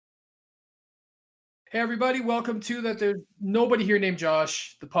Hey everybody, welcome to that. There's nobody here named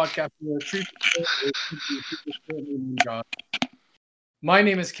Josh, the podcast where truth named Josh. My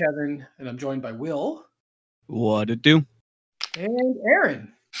name is Kevin, and I'm joined by Will What it do? and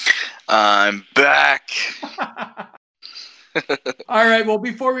Aaron. I'm back. All right. Well,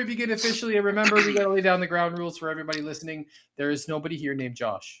 before we begin officially, remember we got to lay down the ground rules for everybody listening. There is nobody here named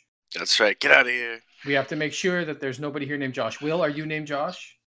Josh. That's right. Get out of here. We have to make sure that there's nobody here named Josh. Will, are you named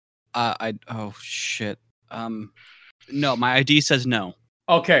Josh? Oh shit. No, my ID says no.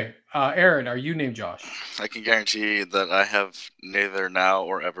 Okay. Aaron, are you named Josh? I can guarantee you that I have neither now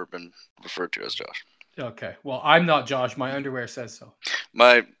or ever been referred to as Josh. Okay. Well, I'm not Josh. My underwear says so.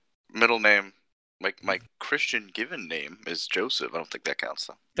 My middle name, like my Christian given name, is Joseph. I don't think that counts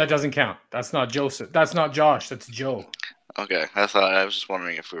though. That doesn't count. That's not Joseph. That's not Josh. That's Joe. Okay. I was just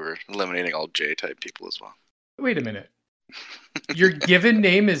wondering if we were eliminating all J type people as well. Wait a minute. Your given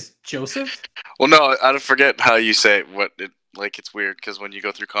name is Joseph? Well, no, I forget how you say what it. Like, it's weird because when you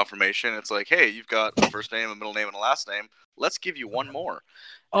go through confirmation, it's like, hey, you've got a first name, a middle name, and a last name. Let's give you one more.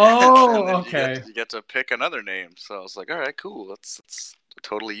 Oh, okay. You get to pick another name. So I was like, all right, cool. That's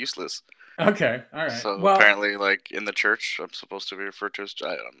totally useless. Okay, all right. So well, apparently, like, in the church, I'm supposed to be referred to as,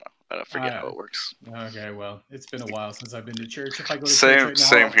 I don't know. I don't forget how it works. Okay, well, it's been a while since I've been to church. If I go to Same, church right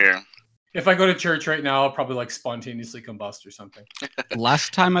now, same here. If I go to church right now, I'll probably like spontaneously combust or something.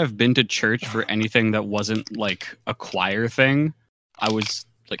 Last time I've been to church for anything that wasn't like a choir thing, I was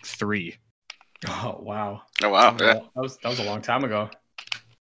like 3. Oh wow! Oh wow! Yeah. That was a long time ago.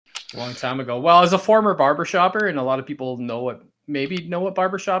 A long time ago. Well, as a former barbershopper, and a lot of people know what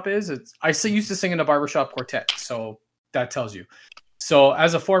barbershop is. I used to sing in a barbershop quartet, so that tells you. So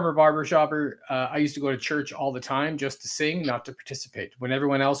as a former barbershopper, I used to go to church all the time just to sing, not to participate. When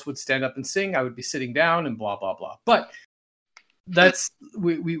everyone else would stand up and sing, I would be sitting down and blah, blah, blah. But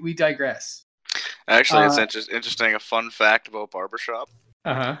we digress. Actually, it's interesting. A fun fact about barbershop.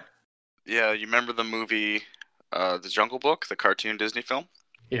 Uh-huh. Yeah, you remember the movie The Jungle Book, the cartoon Disney film?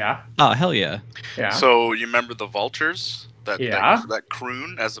 Yeah. Oh, hell yeah. Yeah. So you remember the Vultures? That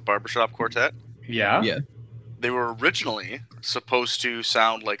croon as a barbershop quartet? Yeah. Yeah. They were originally supposed to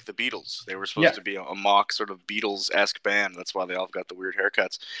sound like the Beatles. They were supposed to be a mock sort of Beatles-esque band. That's why they all got the weird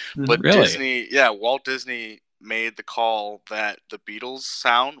haircuts. But really? Walt Disney made the call that the Beatles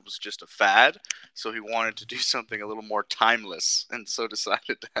sound was just a fad. So he wanted to do something a little more timeless. And so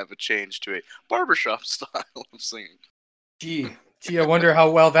decided to have a change to a barbershop style of singing. Gee, I wonder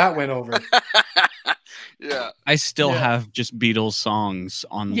how well that went over. Yeah. I still have just Beatles songs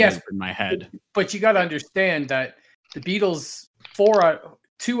on loop in my head. But you got to understand that the Beatles,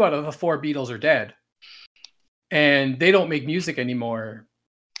 2 out of the 4 Beatles are dead. And they don't make music anymore.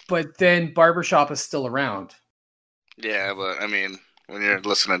 But then barbershop is still around. Yeah, but I mean, when you're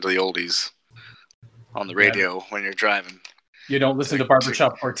listening to the oldies on the radio when you're driving. You don't listen to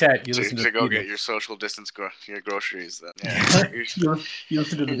barbershop quartet. You listen to go get your social distance your groceries. Then you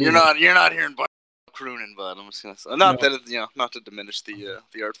listen to the you're not hearing crooning, but I'm just gonna say, not to diminish the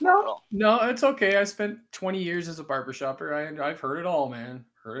art form at all. No, it's okay. I spent 20 years as a barbershopper. I've heard it all, man.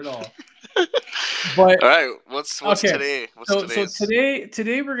 Heard it all. But all right, what's today? So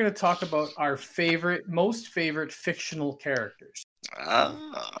today we're gonna talk about our most favorite fictional characters.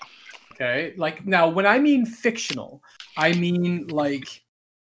 Ah. Okay, like now when I mean fictional, I mean like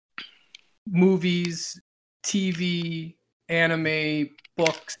movies, TV, anime,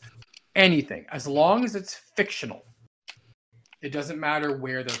 books, anything. As long as it's fictional, it doesn't matter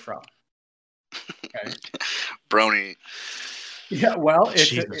where they're from. Okay, Brony. Yeah, well,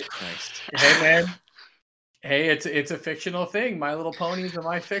 Jesus Christ. Hey man, hey, it's a fictional thing. My Little Ponies are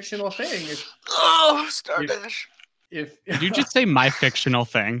my fictional thing. Stardash. Did you just say my fictional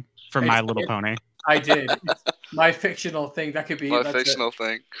thing? For My Little Pony. I did. It's my fictional thing. That could be my fictional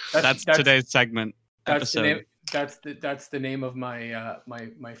thing. That's today's segment. That's episode. That's the name of my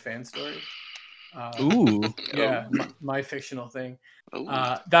my fan story. Ooh. Yeah, my fictional thing.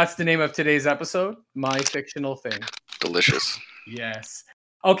 That's the name of today's episode. My fictional thing. Delicious. Yes.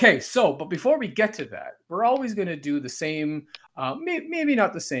 Okay, but before we get to that, we're always going to do the same, maybe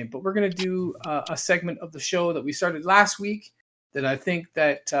not the same, but we're going to do a segment of the show that we started last week that I think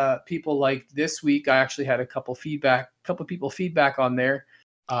that people liked this week. I actually had a couple people feedback on there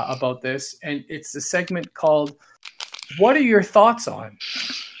about this, and it's a segment called "What Are Your Thoughts On?"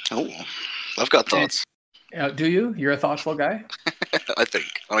 Oh, I've got thoughts. Do you? You're a thoughtful guy? I think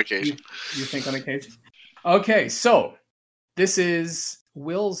on occasion. You think on occasion? Okay, so this is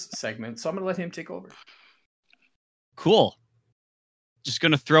Will's segment, so I'm going to let him take over. Cool. Just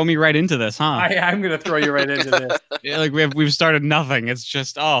gonna throw me right into this, huh? I'm gonna throw you right into this. Yeah, like we've started nothing. It's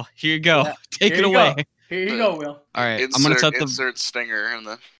just, here you go. Take Here it you go. away. Here you go, Will. All right, I'm gonna set the insert stinger in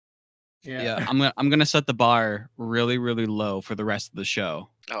the. yeah. I'm gonna set the bar really, really low for the rest of the show.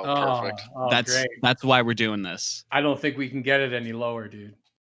 Oh, perfect. Great. That's why we're doing this. I don't think we can get it any lower, dude.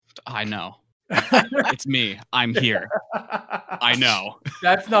 I know. It's me. I'm here. I know.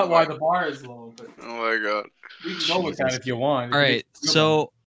 That's not why the bar is low, but Oh my god. we can go with that if you want. All right.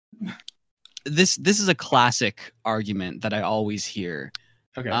 So this is a classic argument that I always hear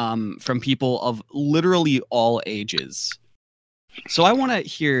Okay. from people of literally all ages. So I want to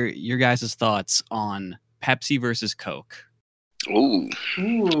hear your guys' thoughts on Pepsi versus Coke. Ooh.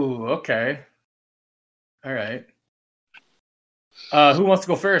 Ooh, okay. All right. Who wants to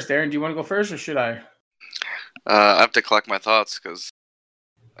go first? Aaron, do you want to go first or should I? I have to collect my thoughts because,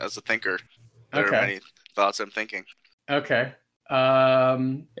 as a thinker, there Okay. are many thoughts I'm thinking. Okay.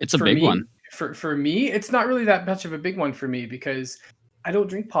 It's a for big me- one. For me, it's not really that much of a big one for me because I don't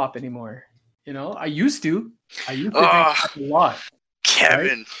drink pop anymore. You know, I used to. I used to drink pop a lot.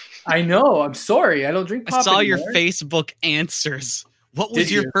 Kevin. I know. I'm sorry. I don't drink pop I saw anymore. your Facebook answers. What was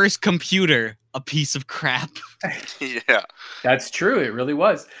Did your you? first computer? A piece of crap. Yeah. That's true. It really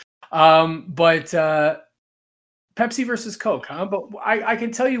was. But Pepsi versus Coke, huh? But I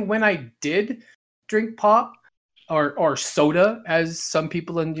can tell you when I did drink pop or soda, as some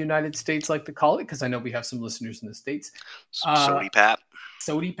people in the United States like to call it, because I know we have some listeners in the States. Sody Pap.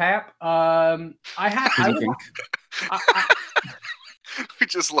 Sody Pap. I We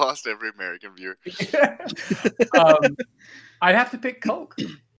just lost every American viewer. I'd have to pick Coke.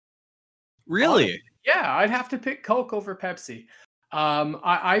 Really? Yeah, I'd have to pick Coke over Pepsi.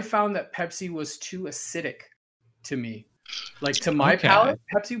 I found that Pepsi was too acidic to me. Like to my Okay. palate,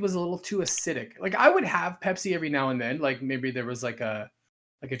 Pepsi was a little too acidic. Like I would have Pepsi every now and then. Like maybe there was like a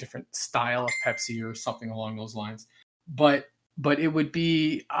different style of Pepsi or something along those lines. But it would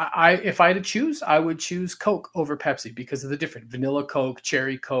be if I had to choose, I would choose Coke over Pepsi because of the different vanilla Coke,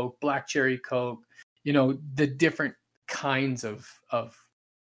 cherry Coke, black cherry Coke. You know, the different kinds of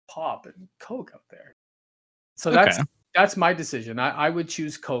pop and Coke out there. So that's my decision. I would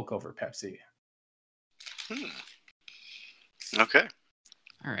choose Coke over Pepsi. Okay.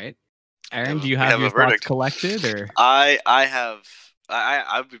 All right. Aaron, do We you have have a your thoughts verdict. collected or? I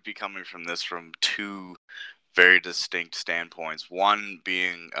would be coming from this from two very distinct standpoints. One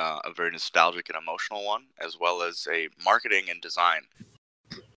being a very nostalgic and emotional one, as well as a marketing and design.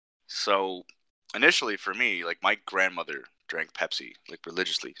 So initially for me, like my grandmother drank Pepsi like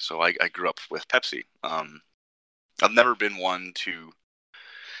religiously, so I grew up with Pepsi. I've never been one to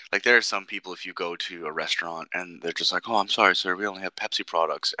like. There are some people, if you go to a restaurant and they're just like, "Oh, I'm sorry, sir, we only have Pepsi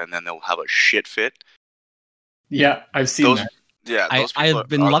products," and then they'll have a shit fit. Yeah, I've seen Those, that. yeah, those people I've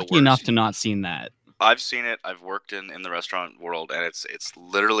been are the lucky enough worst. to not seen that. I've seen it. I've worked in the restaurant world, and it's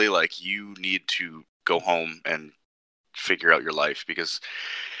literally like you need to go home and figure out your life because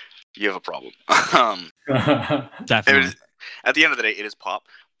you have a problem. Definitely. At the end of the day, it is pop.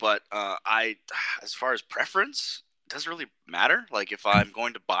 But as far as preference, it doesn't really matter. Like if I'm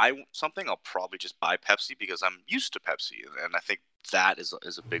going to buy something, I'll probably just buy Pepsi because I'm used to Pepsi, and I think that is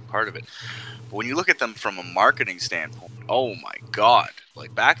a big part of it. But when you look at them from a marketing standpoint, oh my god!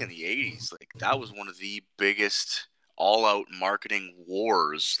 Like back in the '80s, like that was one of the biggest all-out marketing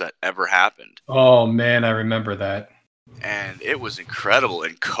wars that ever happened. Oh man, I remember that. And it was incredible.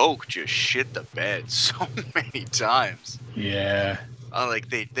 And Coke just shit the bed so many times. Yeah. Like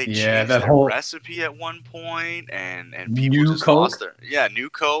they changed that the whole recipe at one point, and people New just Coke? lost their new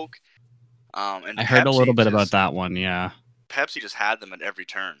Coke. And I heard a little Pepsi bit just- about that one. Yeah. Pepsi just had them at every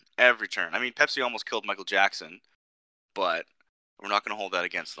turn. Every turn. I mean, Pepsi almost killed Michael Jackson, but we're not going to hold that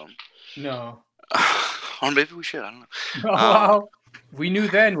against them. No. Or maybe we should. I don't know. Oh, wow. We knew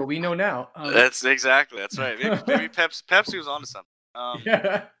then what we know now. That's right. Maybe Pepsi was onto something.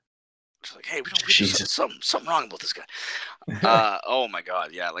 Yeah. Just like, hey, we don't get something wrong about this guy. Oh my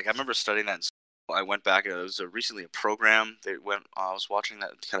god, yeah. Like I remember studying that in school. I went back. It was recently a program. I was watching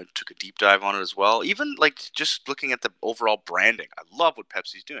that. Kind of took a deep dive on it as well. Even like just looking at the overall branding. I love what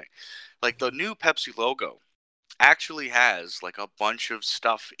Pepsi's doing. Like the new Pepsi logo actually has like a bunch of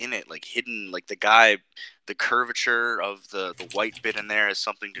stuff in it, like hidden. Like the curvature of the white bit in there has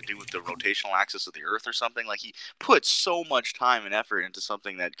something to do with the rotational axis of the Earth or something. Like he put so much time and effort into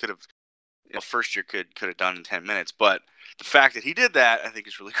something that could have. First year could have done in 10 minutes, but the fact that he did that, I think,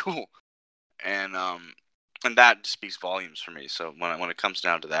 is really cool, and that speaks volumes for me. So when it comes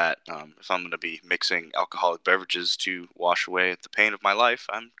down to that, if I'm going to be mixing alcoholic beverages to wash away the pain of my life,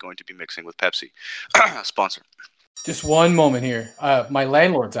 I'm going to be mixing with Pepsi. Sponsor. Just one moment here. My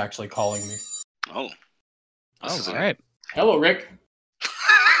landlord's actually calling me. Oh, All right. Hello, Rick.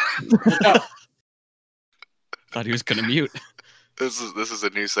 What's up? Thought he was gonna mute. This is a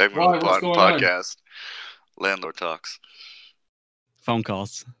new segment Why? of the What's going on? podcast. Landlord Talks. Phone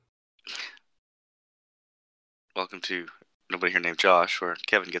calls. Welcome to Nobody Here Named Josh, where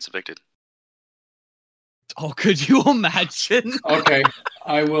Kevin gets evicted. Oh, could you imagine? Okay,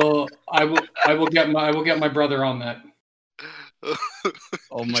 I will get my brother on that.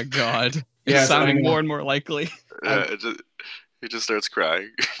 Oh my god. It's Yes, I sounding know. more and more likely. He just starts crying.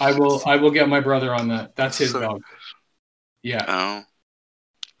 I will get my brother on that. That's his dog. Yeah. Oh,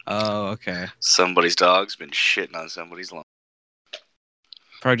 Oh, okay. somebody's dog's been shitting on somebody's lawn.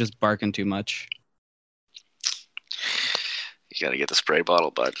 Probably just barking too much. You gotta get the spray bottle,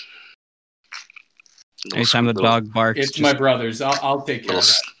 bud. Anytime the dog barks, It's just, my brother's. I'll take care little of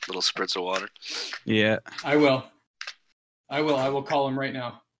that. little spritz of water. yeah. I will. I will call him right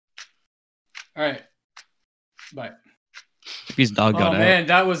now. All right. Bye. His dog Oh got out. man,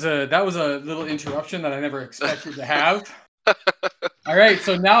 that was a little interruption that I never expected to have. All right,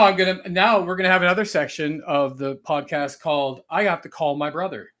 so now we're gonna have another section of the podcast called "I Have to Call My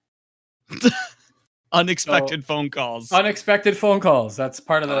Brother." Unexpected phone calls. Unexpected phone calls. That's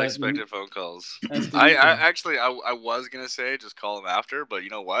part of the Unexpected phone calls. That's the I new thing. actually I was gonna say just call him after, but you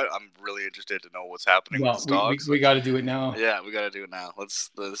know what? I'm really interested to know what's happening with Well, his dogs. we got to do it now. Yeah, we gotta do it now.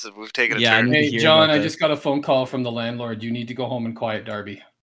 We've taken a Yeah, turn. I need to Hey, hear John, about I that. just got a phone call from the landlord. You need to go home and quiet Darby.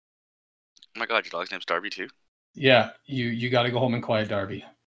 Oh my god, your dog's name's Darby too. Yeah, you got to go home and quiet Darby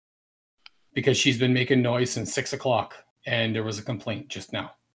because she's been making noise since 6 o'clock, and there was a complaint just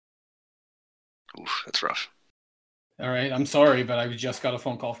now. Oof, that's rough. All right, I'm sorry, but I just got a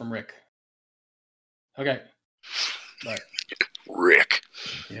phone call from Rick. Okay, bye. Rick.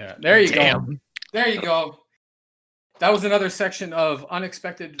 Yeah, there you go. Damn. There you go. That was another section of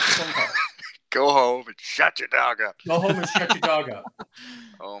unexpected phone calls. Go home and shut your dog up. Go home and shut your dog up.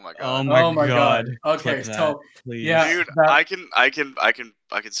 Oh my Oh god. my, god. Okay, Clip that, so please. yeah. Dude, that- I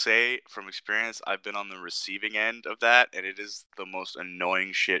can say from experience, I've been on the receiving end of that, and it is the most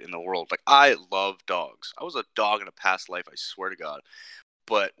annoying shit in the world. Like, I love dogs. I was a dog in a past life, I swear to God.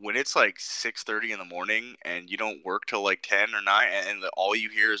 But when it's like 6:30 in the morning and you don't work till like 10 or 9, and all you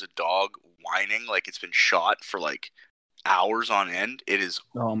hear is a dog whining like it's been shot for like hours on end, it is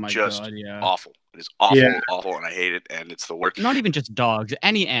Oh my just god, yeah. awful. It is awful, Yeah. awful, and I hate it, and it's the worst. Not even just dogs,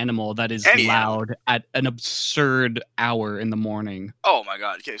 any animal that is Any loud at an absurd hour in the morning. Oh my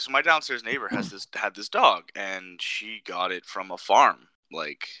god. Okay, so my downstairs neighbor had this dog, and she got it from a farm.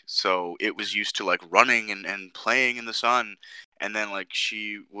 Like, so it was used to like running and playing in the sun, and then like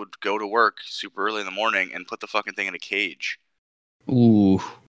she would go to work super early in the morning and put the fucking thing in a cage. Ooh.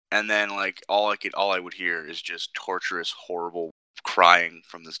 And then like all I would hear is just torturous, horrible crying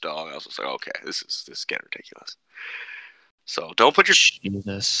from this dog. I was just like, okay, this is getting ridiculous. So don't put your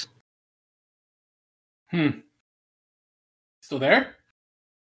Jesus. Still there? I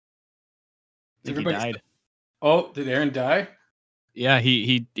think he Everybody died. Oh, did Aaron die? Yeah,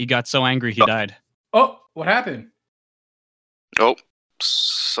 he got so angry he died. Oh, what happened? Oh,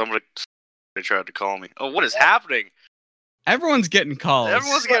 somebody tried to call me. Oh, what is happening? Everyone's getting calls.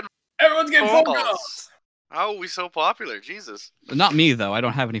 Everyone's getting Everyone's phone calls. How are we so popular? Jesus. Not me though. I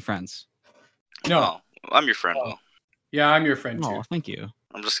don't have any friends. No. Oh, I'm your friend, Oh. Will. Yeah, I'm your friend too. Oh, thank you.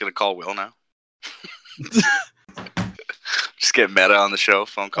 I'm just gonna call Will now. Just get meta on the show.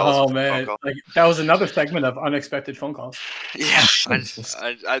 Phone calls. Oh phone man, call. like, that was another segment of unexpected phone calls. Yeah. Jesus.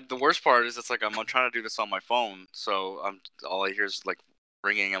 The worst part is it's like I'm trying to do this on my phone, so all I hear is like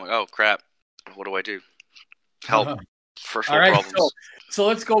ringing. I'm like, oh crap, what do I do? Help! Uh-huh. First All world right, problems. so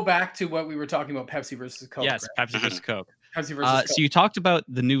let's go back to what we were talking about: Pepsi versus Coke. Yes, right? Pepsi versus Coke. Pepsi versus Coke. So you talked about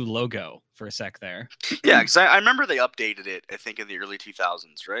the new logo for a sec there. Yeah, because I remember they updated it. I think in the early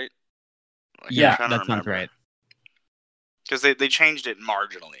 2000s, right? Like, Yeah, that sounds right. Because they changed it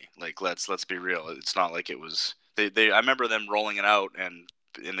marginally. Like let's be real. It's not like it was. I remember them rolling it out and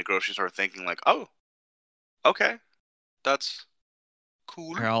in the grocery store thinking like, oh, okay, that's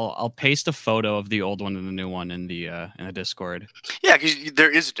cool. Here, I'll paste a photo of the old one and the new one in the Discord. Yeah, because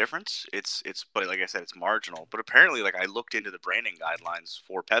there is a difference. It's but like I said, it's marginal. But apparently, like I looked into the branding guidelines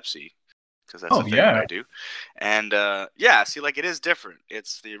for Pepsi because that's Oh, the thing yeah. that I do. And yeah, see, like it is different.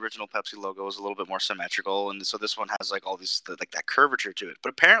 It's the original Pepsi logo is a little bit more symmetrical, and so this one has like all these like that curvature to it. But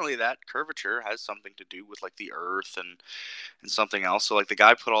apparently, that curvature has something to do with like the earth and something else. So like the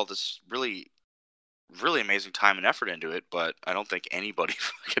guy put all this really amazing time and effort into it, but I don't think anybody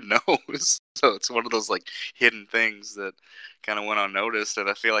fucking knows. So it's one of those like hidden things that kind of went unnoticed, and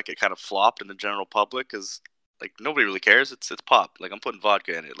I feel like it kind of flopped in the general public because like nobody really cares. It's pop. Like I'm putting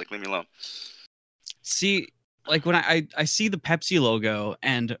vodka in it. Like leave me alone. See, like when I see the Pepsi logo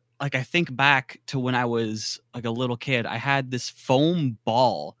and like I think back to when I was like a little kid, I had this foam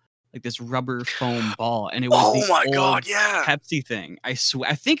ball, like this rubber foam ball, and it was Oh the my old god, yeah. Pepsi thing. I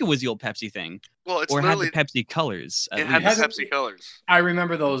think it was the old Pepsi thing, Well, it's or it had the literally Pepsi colors. At it had the least. Has it- Pepsi colors. I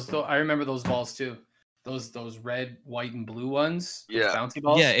remember those. I remember those balls too. Those red, white, and blue ones. Those Yeah. bouncy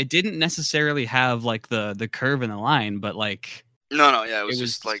balls. Yeah, it didn't necessarily have like the curve in the line, but like No, yeah, it was It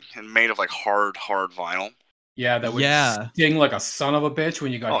just was- like made of like hard vinyl. Yeah, that would Yeah. sting like a son of a bitch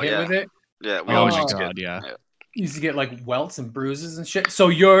when you got Oh, hit yeah. with it. Yeah, we Oh always my used to god, get. yeah. You used to get like welts and bruises and shit.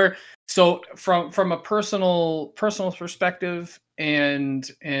 So from a personal perspective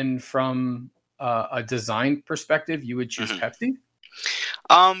and from a design perspective, you would choose Mhm.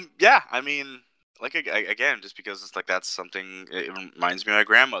 Pepsi. Yeah, I mean, like again, just because it's like that's something. It reminds me of my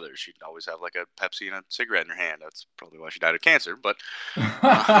grandmother. She'd always have like a Pepsi and a cigarette in her hand. That's probably why she died of cancer. But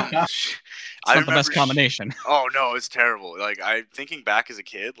It's I not the best remember combination. Oh no, it's terrible. Like I thinking back as a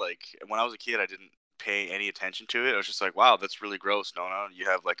kid, like when I was a kid, I didn't pay any attention to it. I was just like, wow, that's really gross. No, you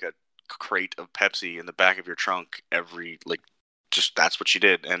have like a crate of Pepsi in the back of your trunk every like. Just that's what she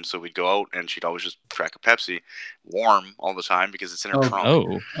did, and so we'd go out, and she'd always just crack a Pepsi, warm all the time because it's in her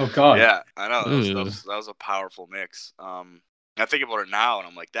trunk. Oh god. Yeah, I know Ooh. that was a powerful mix. I think about it now, and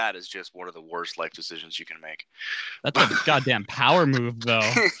I'm like, that is just one of the worst life decisions you can make. That's a goddamn power move, though.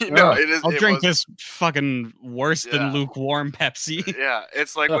 No, it is. I'll it drink was- this fucking worse Yeah. than lukewarm Pepsi. Yeah,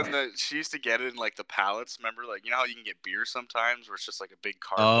 it's like Ugh. when she used to get it in like the pallets. Remember, like you know how you can get beer sometimes, where it's just like a big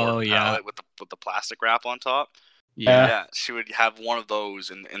cardboard yeah. pallet with the plastic wrap on top. Yeah. Yeah, she would have one of those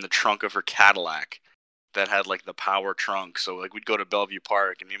in the trunk of her Cadillac that had like the power trunk. So like we'd go to Bellevue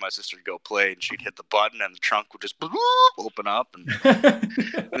Park, and me and my sister would go play, and she'd hit the button, and the trunk would just open up,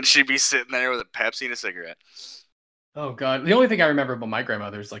 and she'd be sitting there with a Pepsi and a cigarette. Oh god. The only thing I remember about my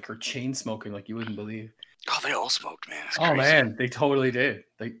grandmother is like her chain smoking, like you wouldn't believe. Oh, they all smoked, man. It's Oh crazy. man, they totally did.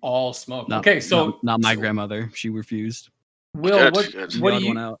 They all smoked. Not- Okay, so not my so- grandmother. She refused. Will, Good, what good. She what the do odd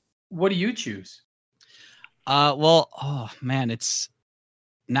one you out. what do you choose? Well, oh man, it's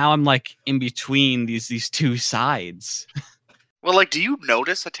now I'm like in between these two sides. Well, like, do you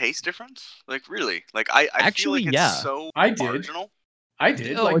notice a taste difference? Like, really? Like, I Actually, feel like yeah. it's so I did. marginal. I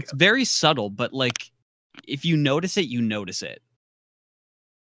did. Oh, like it's very subtle, but like if you notice it, you notice it.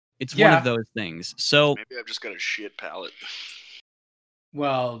 It's one Yeah. of those things. So, Maybe I've just got a shit palate.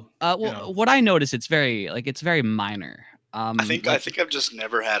 well, well, you know. what I notice, it's very minor. I think like- I've just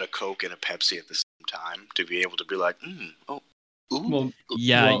never had a Coke and a Pepsi at the same time to be able to be like, ooh. Well,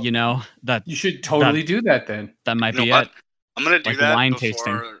 yeah, well, you know that you should totally do that then. that might You be know what? it. I'm gonna do Like that wine before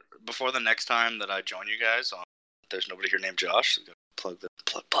tasting. before the next time that I join you guys. There's nobody here named Josh. So plug the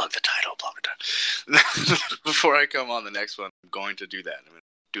title. Before I come on the next one, I'm going to do that. I'm gonna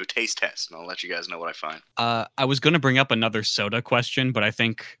do a taste test, and I'll let you guys know what I find. I was going to bring up another soda question, but I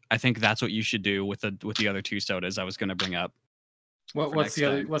think that's what you should do with the other two sodas I was going to bring up. What's next the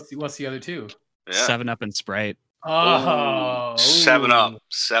other? time. What's the other two? Yeah. 7-Up and Sprite. Oh, 7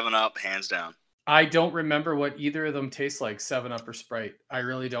 Up, hands down. I don't remember what either of them tastes like. 7-Up or Sprite. I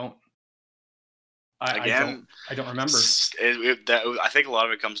really don't. Again, I don't remember. I think a lot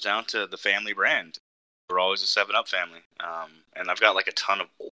of it comes down to the family brand. We're always a 7 Up family, and I've got like a ton of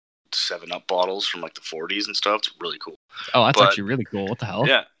old 7 Up bottles from like the 40s and stuff. It's really cool. Oh, that's But- actually really cool. What the hell?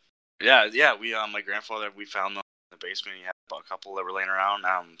 Yeah. We my grandfather, we found them in the basement. He had a couple that were laying around.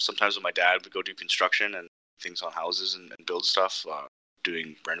 Sometimes when my dad would go do construction and things on houses and build stuff,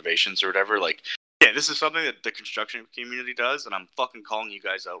 doing renovations or whatever. Like, yeah, this is something that the construction community does, and I'm fucking calling you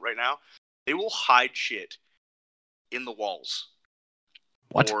guys out right now. They will hide shit in the walls.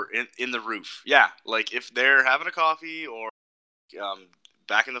 What? Or in the roof. Yeah, like if they're having a coffee or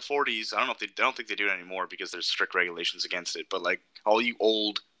back in the 40s, I don't think they do it anymore because there's strict regulations against it, but like all you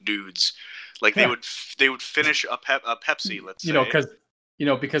old dudes, like Yeah. they would finish a Pepsi, let's say.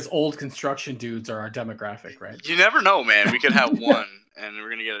 Because old construction dudes are our demographic, right? You never know, man. We could have one and we're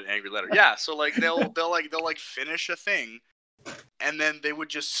going to get an angry letter. Yeah, so like they'll finish a thing and then they would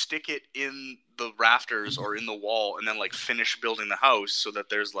just stick it in the rafters or in the wall and then like finish building the house so that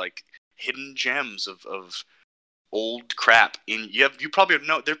there's like hidden gems of old crap in you probably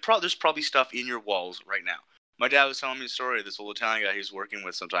know there's probably stuff in your walls right now. My dad was telling me a story of this old Italian guy he was working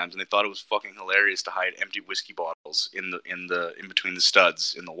with sometimes, and they thought it was fucking hilarious to hide empty whiskey bottles in between the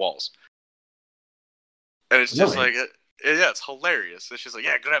studs in the walls. And it's just Really? like it's hilarious. It's just like,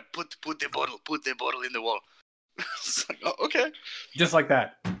 yeah, grab put the bottle in the wall. It's like, oh, okay. Just like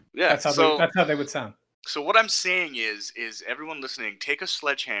that. Yeah. That's how they would sound. So what I'm saying is everyone listening, take a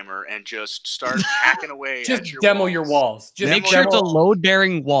sledgehammer and just start hacking away Just at your demo walls. your walls. Just Make demo sure your it's a walls.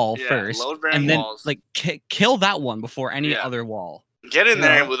 load-bearing wall Yeah, first, load-bearing and then walls. like kill that one before any Yeah. other wall. Get in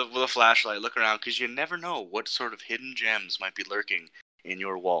there Yeah. with a flashlight, look around, because you never know what sort of hidden gems might be lurking in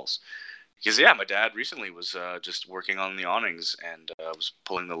your walls. Because my dad recently was just working on the awnings and was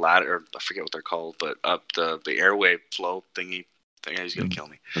pulling the ladder, or I forget what they're called, but up the airway flow thingy. He's gonna kill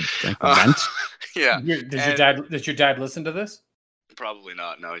me. Like the vent. Yeah, Does your dad listen to this? probably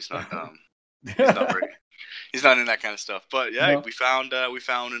not. No, he's not. He's not in that kind of stuff. But yeah, No. we found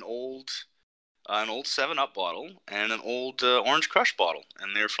an old 7-Up bottle and an old Orange Crush bottle,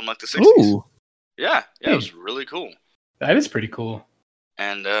 and they're from like the 60s. Ooh. Yeah, it was really cool. That is pretty cool.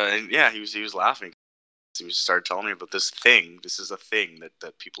 And he was laughing. He started telling me about this thing. This is a thing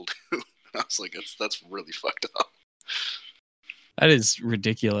that people do. And I was like, that's really fucked up. That is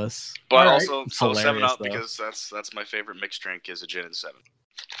ridiculous. But All right. also, so Hilarious, 7-Up, though. because that's my favorite mixed drink is a gin and 7.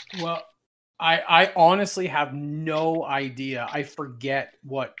 Well, I honestly have no idea. I forget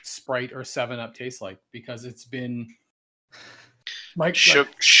what Sprite or 7-Up tastes like because it's been like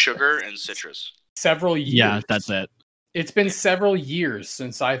Sugar and citrus. several years. Yeah, that's it. It's been several years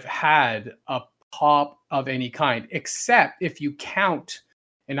since I've had a pop of any kind, except if you count,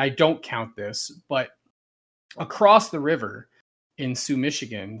 and I don't count this, but across the river in Sioux,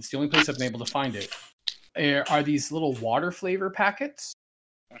 Michigan, it's the only place I've been able to find it, are these little water flavor packets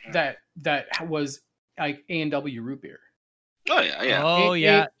that was like A&W root beer. Oh yeah. Oh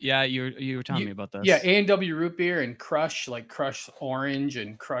A- yeah. You were telling me about this. Yeah, A&W root beer and Crush, like Crush Orange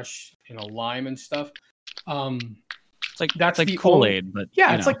and Crush, lime and stuff. It's like That's it's the like Kool-Aid, but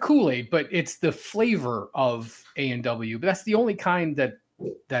Yeah, it's like Kool-Aid, but it's the flavor of A&W. But that's the only kind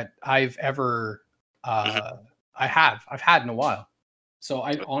that I've ever I've had in a while. So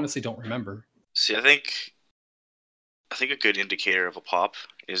I honestly don't remember. See, I think a good indicator of a pop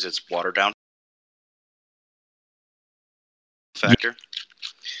is its watered down factor.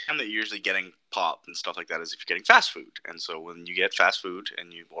 And that you're usually getting pop and stuff like that is if you're getting fast food. And so when you get fast food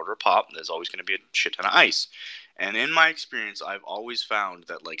and you order a pop, there's always going to be a shit ton of ice. And in my experience, I've always found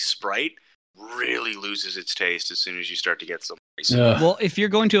that like Sprite really loses its taste as soon as you start to get some ice. Well, if you're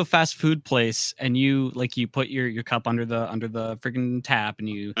going to a fast food place and you put your cup under the freaking tap and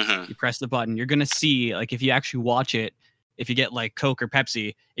you press the button, you're gonna see, like, if you actually watch it, if you get like Coke or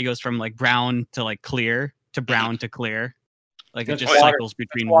Pepsi, it goes from like brown to like clear to brown to clear. Like it just cycles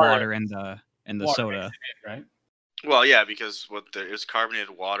between water and the soda. Right? Well, yeah, because it's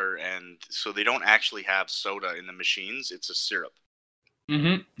carbonated water, and so they don't actually have soda in the machines. It's a syrup.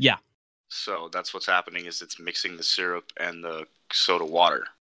 Mm-hmm. Yeah. So that's what's happening is it's mixing the syrup and the soda water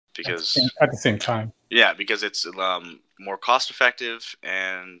because at the same time. Yeah, because it's more cost effective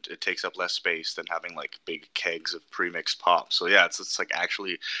and it takes up less space than having like big kegs of pre-mixed pop. So yeah, it's like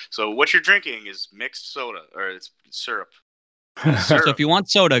actually. So what you're drinking is mixed soda or it's syrup. So if you want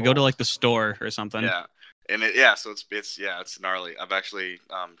soda, go to like the store or something. Yeah, and so it's gnarly. I've actually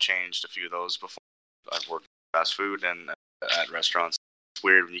changed a few of those before. I've worked fast food and at restaurants. It's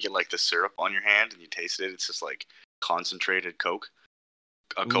weird when you get like the syrup on your hand and you taste it. It's just like concentrated Coke,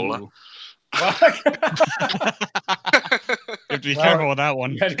 cola. You have to be careful with that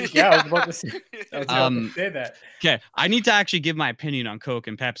one. Yeah, I was about to say that. Okay, I need to actually give my opinion on Coke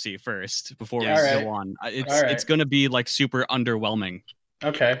and Pepsi first before we Alright. go on. It's going to be like super underwhelming.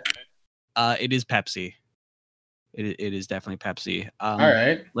 Okay. It is Pepsi. It is definitely Pepsi. All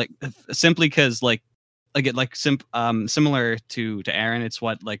right. Like simply because similar to Aaron, it's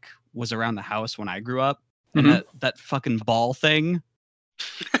what like was around the house when I grew up, and that fucking ball thing.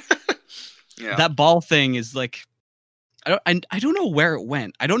 Yeah. That ball thing is like, I don't know where it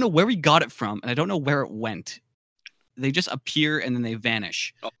went. I don't know where we got it from, and I don't know where it went. They just appear and then they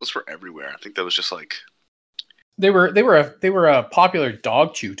vanish. Oh, those were everywhere. I think that was just like they were a popular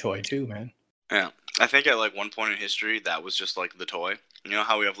dog chew toy too, man. Yeah, I think at like one point in history that was just like the toy. You know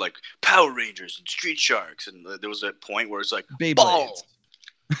how we have like Power Rangers and Street Sharks, and there was a point where it's like ball.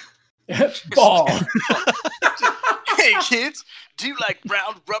 Ball. Hey kids, do you like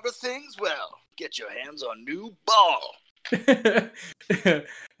round rubber things? Well, get your hands on new ball.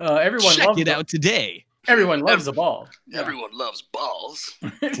 Everyone check loves it out today. Everyone loves a ball. Everyone loves balls.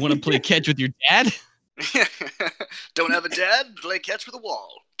 Want to play catch with your dad? Don't have a dad? Play catch with a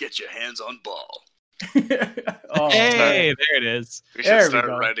wall. Get your hands on ball. Hey, there it is. We should start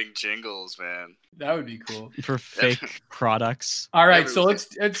writing jingles, man. That would be cool for fake products. All right, so let's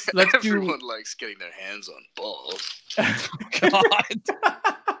do. Everyone likes getting their hands on balls. God.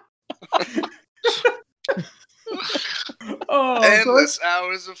 Oh, endless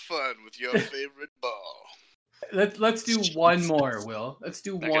hours of fun with your favorite ball. Let's do one more, Will. Let's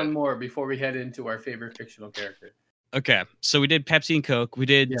do Okay. one more before we head into our favorite fictional character. Okay, so we did Pepsi and Coke. We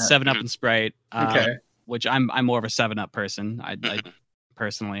did Yeah. 7-Up and Sprite. Okay. Which I'm more of a 7-Up person. I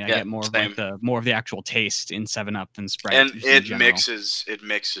personally, I Yeah, get more of same. more of the actual taste in 7-Up than Sprite. And just in it general.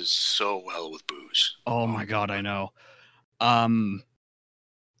 mixes so well with booze. Oh my god, I know.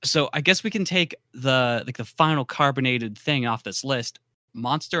 So I guess we can take the final carbonated thing off this list: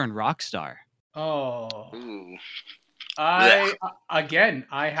 Monster and Rockstar. Oh, Ooh. I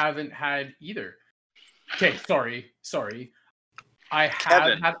haven't had either. Okay, sorry. I have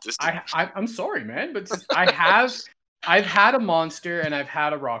Kevin, had. this- I'm sorry, man, but I've had a Monster and I've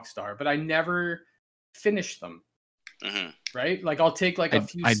had a Rockstar, but I never finished them. Mhm. Right? Like I'll take like a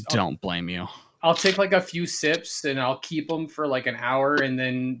few. I don't blame you. I'll take like a few sips and I'll keep them for like an hour, and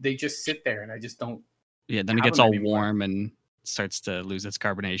then they just sit there, and I just don't. Yeah, then it have gets them all anymore. warm and starts to lose its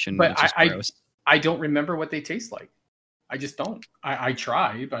carbonation. But It's just I gross. I don't remember what they taste like. I just don't. I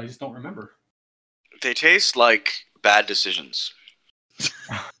try, but I just don't remember. They taste like bad decisions.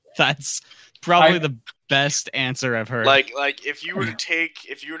 That's probably the best answer I've heard. Like if you were to take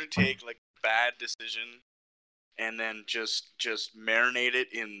like a bad decision and then just marinate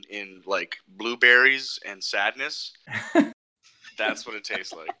it in like blueberries and sadness, that's what it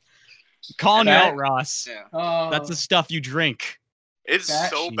tastes like. Calling you That- out, Ross. Yeah. That's the stuff you drink. It's That-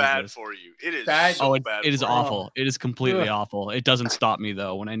 so bad Jesus. for you. It is That- so It bad. is for you. awful. It is completely Ugh. awful. It doesn't stop me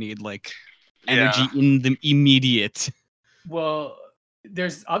though when I need like Yeah. energy in the immediate. Well,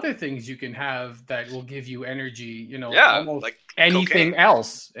 there's other things you can have that will give you energy. You know, Yeah, almost like anything cocaine.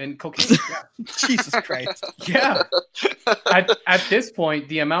 else, and cocaine. Jesus Christ. Yeah. At this point,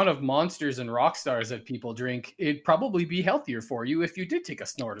 the amount of Monsters and Rockstars that people drink, it'd probably be healthier for you if you did take a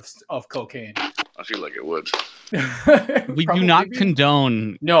snort of cocaine. I feel like it would. We do Probably not be.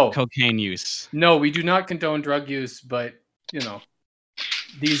 condone No, cocaine use. no, we do not condone drug use, but you know,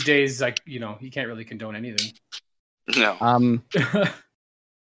 these days, like you can't really condone anything. No,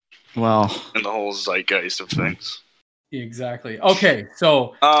 Well, in the whole zeitgeist of things. Exactly. Okay,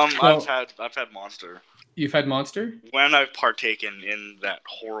 so I've had Monster you've had Monster. when I've partaken in that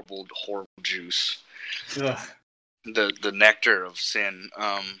horrible juice, Ugh. the nectar of sin.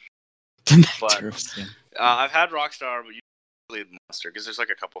 the nectar But- of sin. I've had Rockstar, but usually Monster because there's like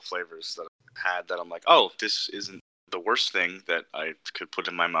a couple flavors that I've had that I'm like, oh, this isn't the worst thing that I could put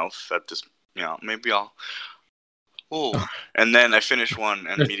in my mouth. At this, maybe I'll. Oh, and then I finish one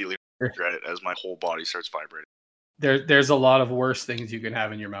and immediately regret it as my whole body starts vibrating. There's a lot of worse things you can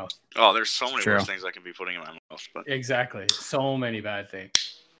have in your mouth. Oh, there's so many True. worse things I can be putting in my mouth. But Exactly. So many bad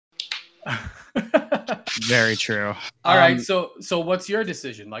things. Very true. All right. So what's your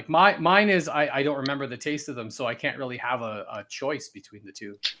decision? Like mine is I don't remember the taste of them, so I can't really have a choice between the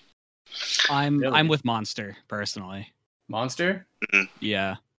two. I'm Really? with Monster personally. Monster?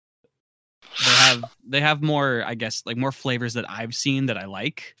 Yeah. They have more, I guess, like more flavors that I've seen that I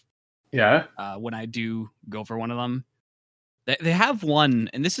like. Yeah. When I do go for one of them, they have one,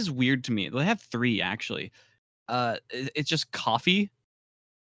 and this is weird to me. They have 3 actually. It's just coffee.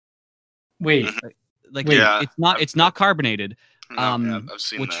 Wait. Like Wait. Yeah, it's not carbonated, yeah, I've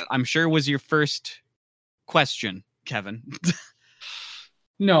seen which that. I'm sure was your first question, Kevin.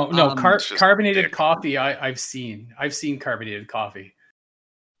 No. It's just Carbonated dick. coffee. I've seen carbonated coffee.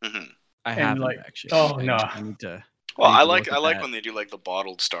 Mhm. I And, haven't like, actually. oh, I no. I need to. Well, need I to like look at that. when they do like the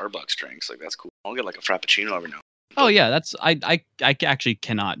bottled Starbucks drinks. Like that's cool. I'll get like a frappuccino every now. Oh yeah, that's I actually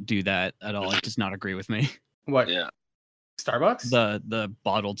cannot do that at all. It does not agree with me. What? Yeah, Starbucks? The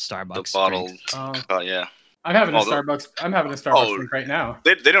bottled Starbucks. the bottled. drinks. Oh. Yeah. I'm having a Oh, the- Starbucks. I'm having a Starbucks Oh. drink right now.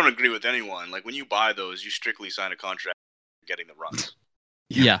 They don't agree with anyone. Like when you buy those, you strictly sign a contract getting the runs.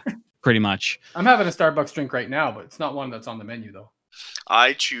 Yeah, pretty much. I'm having a Starbucks drink right now, but it's not one that's on the menu though.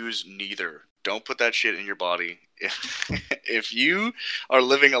 I choose neither. Don't put that shit in your body. If you are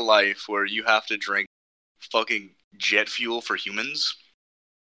living a life where you have to drink fucking jet fuel for humans,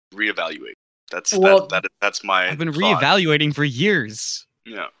 reevaluate. That's my. I've been thought. reevaluating for years.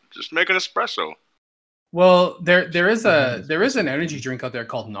 Yeah, just make an espresso. Well, there is an energy drink out there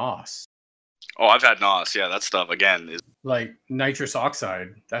called NOS, Oh, I've had NOS. Yeah, that stuff again is. like nitrous oxide.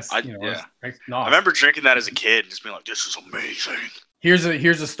 That's yeah. it's NOS. I remember drinking that as a kid and just being like, "This is amazing." Here's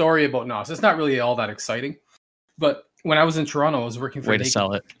a story about NOS. It's not really all that exciting, but when I was in Toronto, I was working for Way to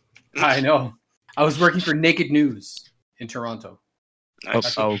sell it. I know. I was working for Naked News in Toronto.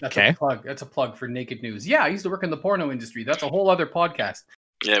 Nice. That's Okay. a plug. That's a plug for Naked News. Yeah, I used to work in the porno industry. That's a whole other podcast.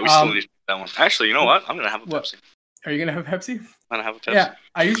 Yeah, we still need that one. Actually, you know what? I'm gonna have a What? Pepsi. Are you gonna have Pepsi? I don't have a Pepsi. Yeah,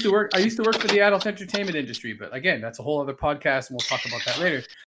 I used to work for the adult entertainment industry, but again, that's a whole other podcast, and we'll talk about that later.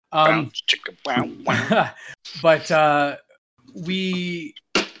 But we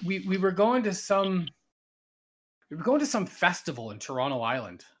were going to some festival in Toronto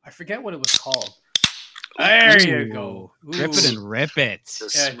Island. I forget what it was called. There you go. Rip it and rip it. The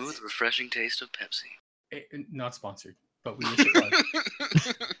smooth, refreshing taste of Pepsi. Not sponsored, but we wish it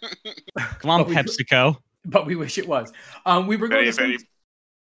was. Come on, PepsiCo. But we wish it was. We were going to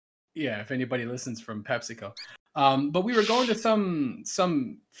if anybody listens from PepsiCo. But we were going to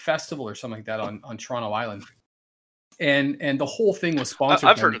some festival or something like that on Toronto Island. And the whole thing was sponsored.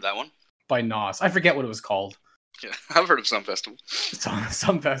 I've heard of that one. By NOS. I forget what it was called. Yeah, I've heard of some festival.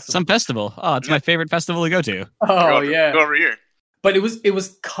 Some festival. Some festival. Oh, it's my favorite festival to go to. Oh, Go over here. But it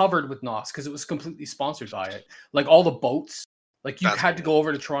was covered with NOS because it was completely sponsored by it. Like all the boats, like you had to go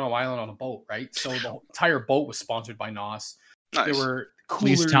over to Toronto Island on a boat, right? So the entire boat was sponsored by NOS. Nice. There were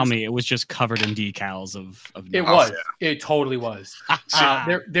coolers. Please tell me it was just covered in decals of It NOS. was. Yeah. It totally was.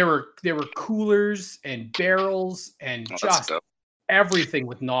 There were coolers and barrels and just everything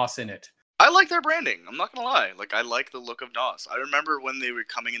with NOS in it. I like their branding. I'm not gonna lie. Like I like the look of NOS. I remember when they were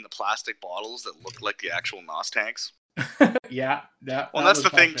coming in the plastic bottles that looked like the actual NOS tanks. Yeah, that's the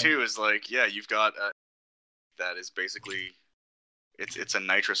thing too. Is like, yeah, you've got that is basically it's a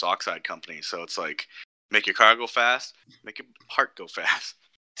nitrous oxide company. So it's like make your car go fast, make your heart go fast,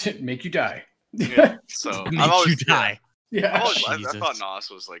 make you die. Yeah. So you die. Yeah, I thought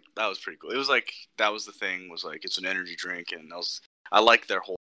NOS was like that was pretty cool. It was like that was the thing was like it's an energy drink, and I like their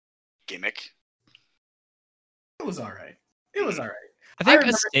whole gimmick. It was all right. I think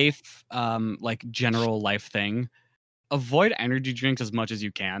a safe, like general life thing. Avoid energy drinks as much as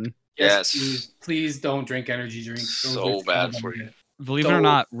you can. Yes. Please don't drink energy drinks. Those so bad for you. Believe it or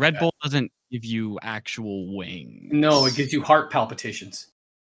not, Red Bull doesn't give you actual wings. No, it gives you heart palpitations.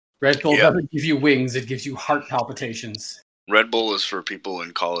 Red Bull doesn't give you wings; it gives you heart palpitations. Red Bull is for people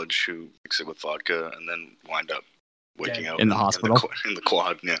in college who mix it with vodka and then wind up waking out in the hospital in the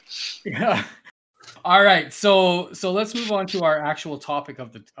quad. Yeah. All right, so let's move on to our actual topic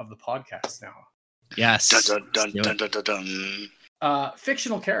of the podcast now. Yes. Dun, dun, dun, dun, dun, dun.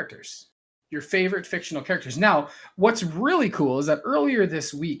 Fictional characters. Your favorite fictional characters. Now, what's really cool is that earlier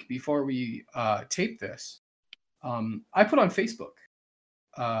this week, before we taped this, I put on Facebook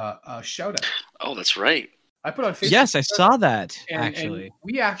a shout out. Oh, that's right. I put on Facebook. Yes, I saw that. And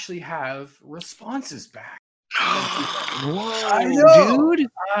we actually have responses back. Whoa, I know, dude!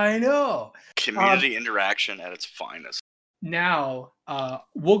 I know. Community interaction at its finest. Now,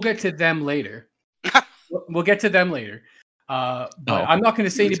 we'll get to them later. We'll get to them later. But I'm not going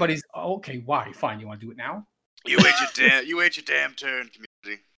to say anybody's. Okay, why? Fine. You want to do it now? You wait your damn turn,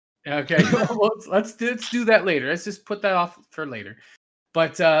 community. Okay, well, let's do that later. Let's just put that off for later.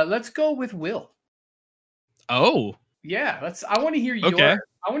 But let's go with Will. Oh, yeah. I want to hear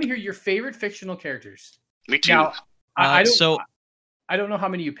your favorite fictional characters. Me too. Now, I don't know how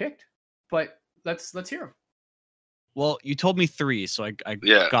many you picked, but let's hear them. Well, you told me 3, so I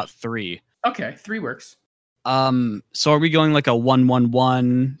got 3. Okay, 3 works. So are we going like a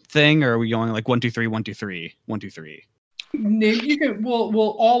 1-1-1 thing, or are we going like 1-2-3, 1-2-3, 1-2-3? You can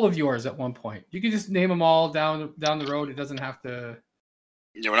well all of yours at one point. You can just name them all down the road. It doesn't have to.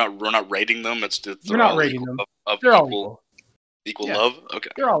 Yeah, we're not rating them. We're not rating them. They're all equal. Equal love? Okay.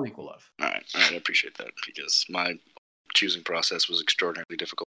 They're all equal love. All right. I appreciate that because my choosing process was extraordinarily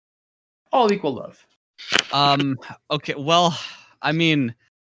difficult. All equal love. Okay, well, I mean,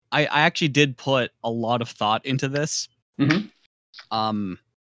 I actually did put a lot of thought into this. Mm-hmm.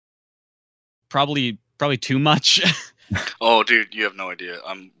 Probably too much. Oh, dude, you have no idea.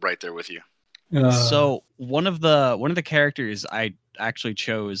 I'm right there with you. So one of the characters I actually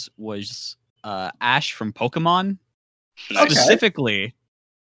chose was Ash from Pokemon. Nice. Specifically,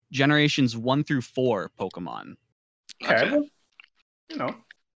 generations 1 through 4 Pokemon. Okay. Well,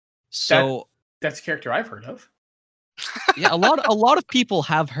 so that's a character I've heard of. Yeah, a lot of people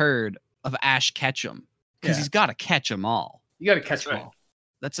have heard of Ash Ketchum because he's got to catch them all. You got to catch them all.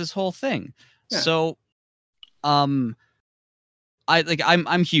 That's his whole thing. Yeah. So, I'm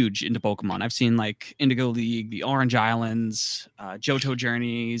huge into Pokemon. I've seen like Indigo League, the Orange Islands, Johto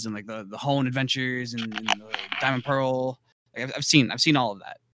Journeys, and like the Hoenn Adventures and the Diamond Pearl. Like, I've seen all of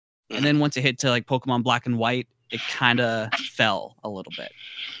that. Mm-hmm. And then once it hit to like Pokemon Black and White, it kind of fell a little bit.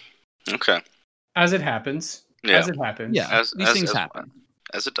 Okay. As it happens. Yeah. As it happens. Yeah. These things happen.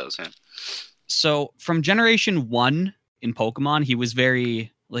 As it does, yeah. So from generation 1 in Pokemon, he was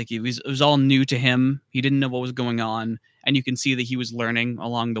very like it was all new to him. He didn't know what was going on, and you can see that he was learning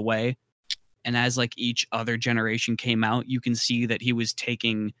along the way. And as like each other generation came out, you can see that he was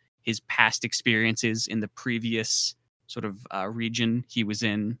taking his past experiences in the previous sort of region he was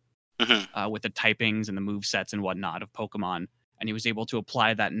in, with the typings and the move sets and whatnot of Pokemon, and he was able to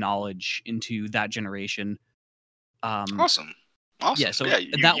apply that knowledge into that generation. Awesome. Yeah, so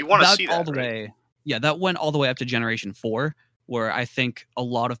you want to see that, all the right? way. Yeah, that went all the way up to Generation 4, where I think a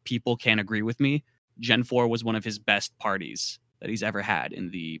lot of people can agree with me. Gen 4 was one of his best parties that he's ever had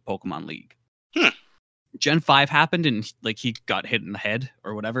in the Pokemon League. Gen 5 happened and like he got hit in the head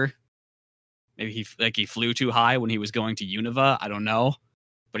or whatever. Maybe he flew too high when he was going to Unova. I don't know,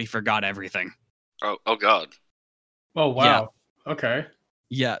 but he forgot everything. Oh God. Oh wow. Yeah. Okay.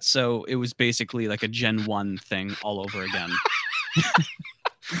 Yeah, so it was basically like a Gen 1 thing all over again.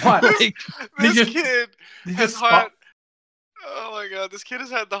 What? This kid has had. Oh my God, this kid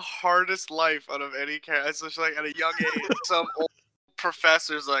has had the hardest life out of any character. It's just like at a young age, some old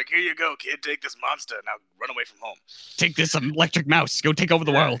professor's like, "Here you go, kid. Take this monster. Now run away from home. Take this electric mouse. Go take over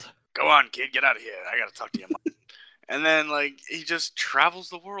the world. Go on, kid. Get out of here. I gotta talk to your mom." And then like he just travels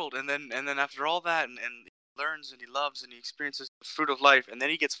the world, and then after all that, and he learns and he loves and he experiences the fruit of life, and then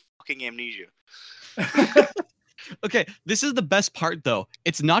he gets fucking amnesia. Okay, this is the best part though.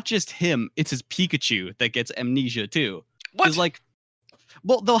 It's not just him; it's his Pikachu that gets amnesia too. What? Like,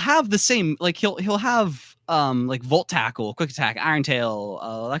 well, they'll have the same. Like he'll have like Volt Tackle, Quick Attack, Iron Tail,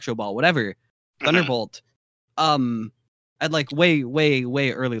 Electro Ball, whatever, Thunderbolt, at like way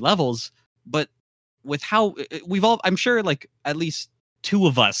early levels. But with how we've all, I'm sure like at least 2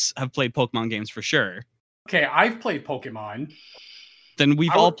 of us have played Pokemon games for sure. Okay, I've played Pokemon. Then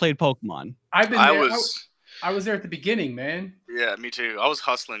we've all played Pokemon. I was there at the beginning, man. Yeah, me too. I was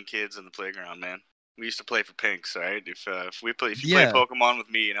hustling kids in the playground, man. We used to play for pinks, right? If you played Pokemon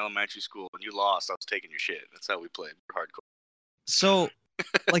with me in elementary school and you lost, I was taking your shit. That's how we played. We're hardcore. So,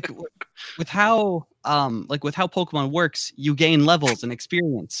 like, with how Pokemon works, you gain levels and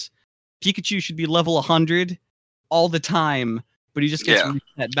experience. Pikachu should be level 100 all the time, but he just gets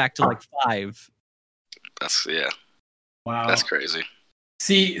reset back to like 5. Wow. That's crazy.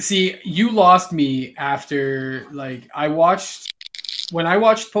 See, you lost me after like when I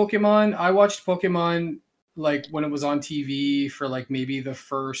watched Pokemon like when it was on TV for like maybe the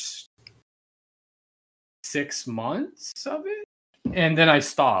first 6 months of it, and then I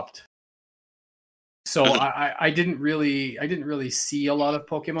stopped. So I didn't really see a lot of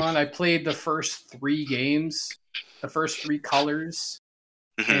Pokemon. I played the first 3 games, the first 3 colors,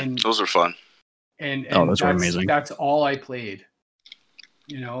 and those were fun. And those were amazing. That's all I played.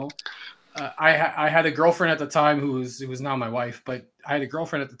 You know, I had a girlfriend at the time who was now my wife, but I had a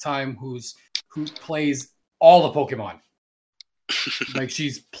girlfriend at the time who plays all the Pokemon. Like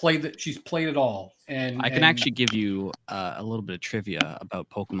she's played it all. And I can actually give you a little bit of trivia about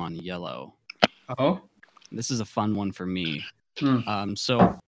Pokemon Yellow. Oh, this is a fun one for me.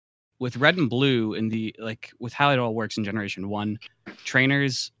 So with Red and Blue in the with how it all works in Generation 1,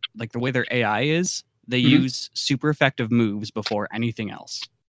 trainers, like the way their AI is, they use super effective moves before anything else.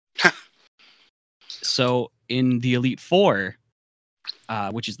 So in the Elite Four,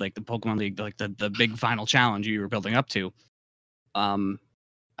 which is like the Pokemon League, like the big final challenge you were building up to,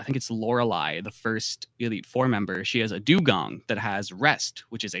 I think it's Lorelei, the first Elite Four member. She has a Dugong that has Rest,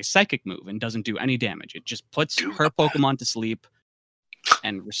 which is a psychic move and doesn't do any damage. It just puts her Pokemon to sleep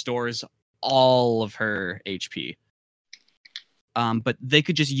and restores all of her HP. But they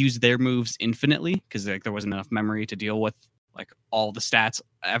could just use their moves infinitely because like there wasn't enough memory to deal with like all the stats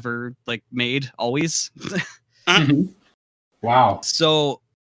ever like made always. Wow. So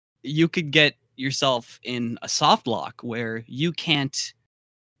you could get yourself in a soft lock where you can't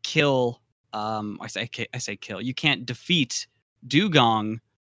kill. I say kill. You can't defeat Dugong,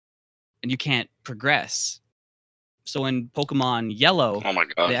 and you can't progress. So in Pokemon Yellow, oh my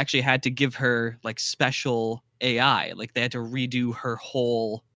God, they actually had to give her like special AI. Like they had to redo her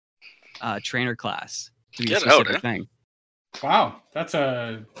whole trainer class to be a specific thing. Wow, that's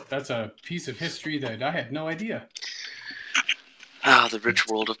a piece of history that I had no idea. The rich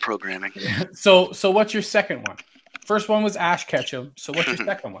world of programming. So what's your second one? First one was Ash Ketchum. So what's your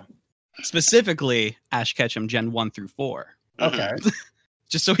second one? Specifically, Ash Ketchum Gen 1 through 4. Okay.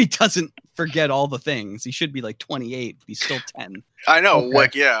 Just so he doesn't forget all the things. He should be like 28, but he's still 10. I know,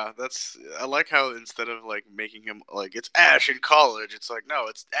 okay. I like how instead of like making him like it's Ash in college, it's like no,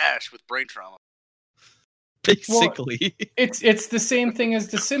 it's Ash with brain trauma. Basically. Well, it's the same thing as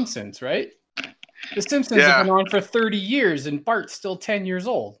The Simpsons, right? The Simpsons have been on for 30 years and Bart's still 10 years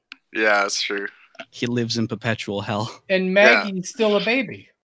old. Yeah, that's true. He lives in perpetual hell. And Maggie's still a baby.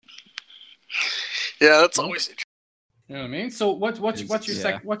 Yeah, that's always interesting. You know what I mean? So what's your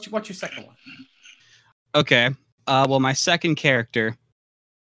Yeah. what's your second one? Okay. Well, my second character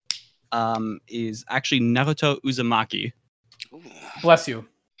is actually Naruto Uzumaki. Ooh. Bless you.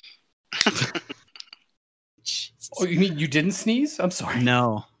 Jesus. Oh, you mean you didn't sneeze? I'm sorry.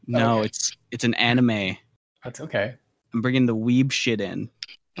 No, Okay. it's an anime. That's okay. I'm bringing the weeb shit in.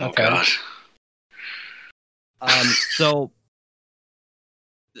 Oh Okay. gosh. So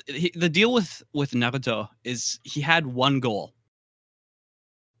the deal with Naruto is he had one goal,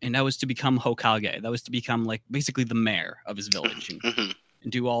 and that was to become Hokage. That was to become like basically the mayor of his village and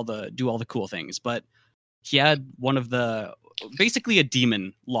do all the cool things. But he had one of basically a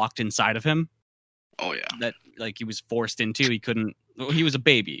demon locked inside of him. Oh yeah. That like he was forced into. He couldn't. He was a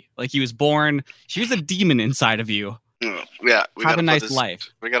baby. Like he was born. Here's a demon inside of you. Yeah. Have a nice life.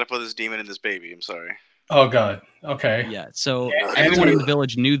 We gotta put this demon in this baby. I'm sorry. Oh god. Okay. Yeah. So Yeah, everyone in anime- the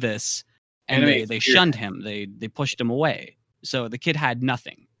village knew this, and anime they fear. shunned him. They pushed him away. So the kid had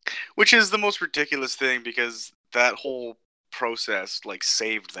nothing. Which is the most ridiculous thing because that whole process like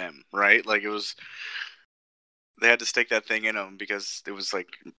saved them, right? Like it was. They had to stick that thing in him because it was like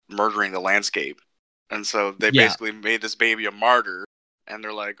murdering the landscape. And so they basically made this baby a martyr. And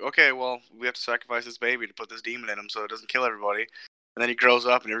they're like, okay, well, we have to sacrifice this baby to put this demon in him so it doesn't kill everybody. And then he grows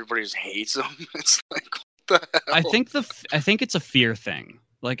up and everybody just hates him. It's like, what the hell? I think it's a fear thing.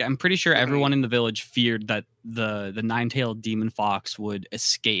 Like I'm pretty sure everyone in the village feared that the nine-tailed demon fox would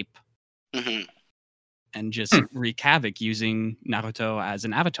escape and just wreak havoc using Naruto as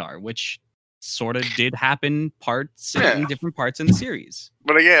an avatar, which sort of did happen in different parts in the series.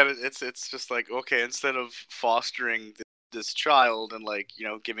 But again, it's just like, okay, instead of fostering this child and like, you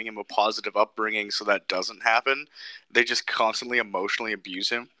know, giving him a positive upbringing so that doesn't happen, they just constantly emotionally abuse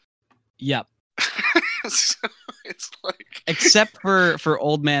him. Yep. So it's like, except for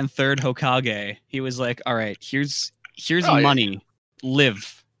old man third Hokage, he was like, all right, here's money,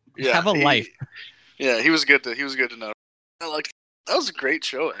 live, have a life. Yeah, he was good to know. That was a great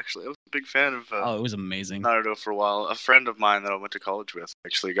show, actually. I was a big fan of it was amazing. Naruto for a while. A friend of mine that I went to college with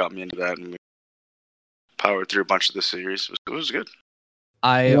actually got me into that, and we powered through a bunch of the series. It was good.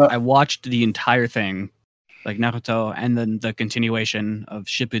 I watched the entire thing, like Naruto, and then the continuation of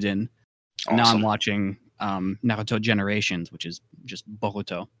Shippuden. Awesome. Now I'm watching Naruto Generations, which is just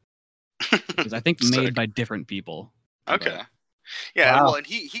Boruto. Because I think made by different people. Okay. But, yeah, wow. well, and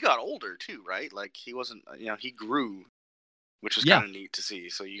he got older, too, right? Like, he wasn't, he grew, which was kind of neat to see.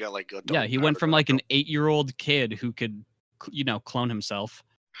 So you got, like, adult he went from, like, an 8-year-old kid who could, clone himself.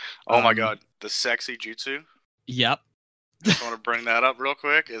 Oh, my God. The sexy jutsu? Yep. I want to bring that up real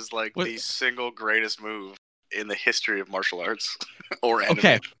quick. Is, like, the single greatest move in the history of martial arts. Or anime.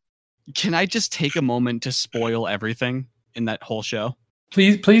 Okay. Can I just take a moment to spoil everything in that whole show?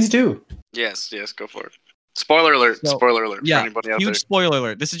 Please do. Yes, go for it. Spoiler alert! So, Spoiler alert! Yeah, for anybody out huge there. Spoiler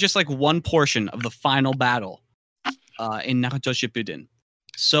alert. This is just like one portion of the final battle in Naruto Shippuden.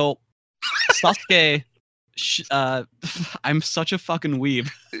 So Sasuke, I'm such a fucking weeb.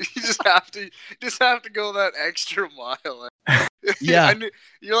 You just have to go that extra mile. Yeah,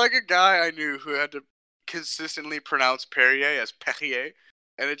 you're like a guy I knew who had to consistently pronounce Perrier as Perrier.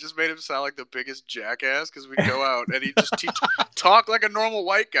 And it just made him sound like the biggest jackass because we'd go out and he'd just talk like a normal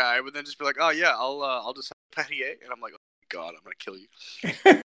white guy, but then just be like, "Oh yeah, I'll just have Perrier," and I'm like, "Oh my God, I'm gonna kill you."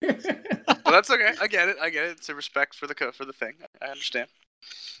 But that's okay. I get it. It's a respect for the thing. I understand.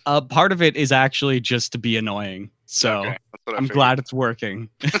 Part of it is actually just to be annoying, so okay, I'm glad it's working.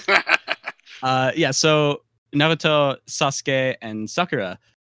 So Naruto, Sasuke, and Sakura,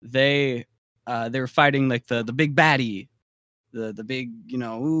 they were fighting like the big baddie. The big,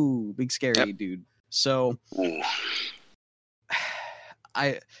 big scary dude. So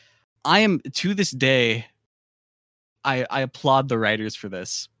I am, to this day, I applaud the writers for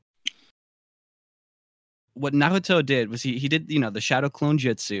this. What Naruto did was he did, the shadow clone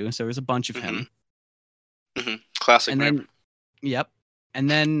jutsu, so there's a bunch of him. Mm-hmm. Classic. And then and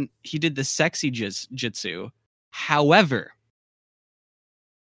then he did the sexy jutsu. However,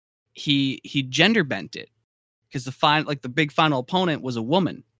 he gender bent it. Because the big final opponent was a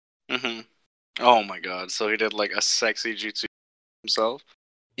woman. Mm-hmm. Oh my God! So he did like a sexy jutsu himself.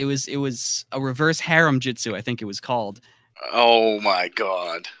 It was a reverse harem jutsu, I think it was called. Oh my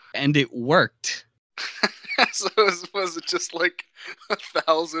God! And it worked. So was it just like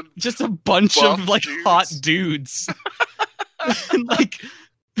 1,000? Just a bunch of like dudes? hot dudes. And like.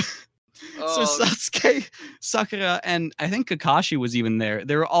 So Oh, Sasuke, Sakura, and I think Kakashi was even there.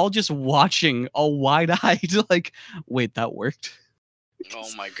 They were all just watching, all wide-eyed, like, wait, that worked? oh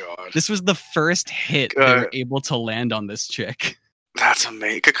my God! This was the first hit they were able to land on this chick. That's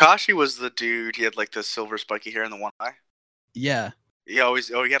amazing. Kakashi was the dude. He had like the silver spiky hair in the one eye. Yeah. He had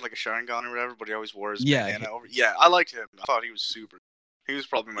like a Sharingan or whatever, but he always wore his Yeah. bandana over. Yeah, I liked him. I thought he was super. He was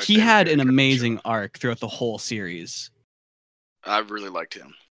probably my. He favorite had an character amazing arc throughout the whole series. I really liked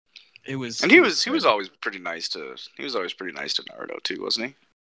him. It was, and he was always pretty nice to Naruto too, wasn't he?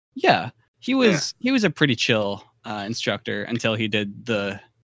 Yeah, he was a pretty chill instructor until he did the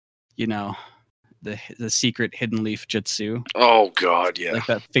secret hidden leaf jutsu. Oh god, yeah. Like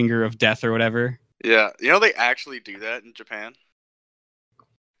that finger of death or whatever. Yeah. They actually do that in Japan.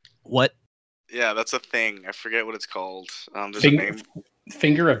 What? Yeah, that's a thing. I forget what it's called. There's a name.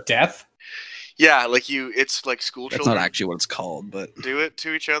 Finger of death? Yeah, it's like school That's children. not actually what it's called, but do it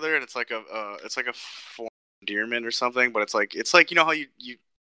to each other, and it's like a form of endearment or something. But it's like how you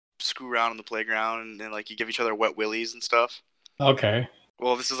screw around on the playground and then like you give each other wet willies and stuff. Okay.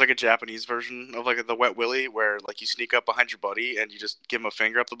 Well, this is like a Japanese version of like the wet willy, where like you sneak up behind your buddy and you just give him a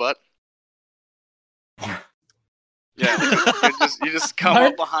finger up the butt. Yeah, you just come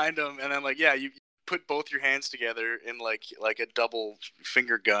up behind him and then you put both your hands together in like a double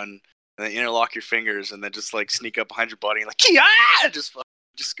finger gun. And then interlock your fingers, and then just like sneak up behind your buddy and like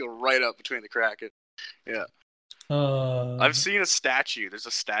just go right up between the crack. Yeah. I've seen a statue. There's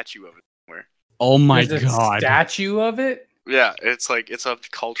a statue of it somewhere. Oh my god! A statue of it? Yeah, it's a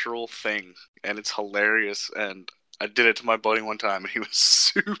cultural thing, and it's hilarious. And I did it to my buddy one time, and he was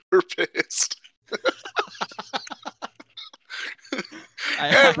super pissed.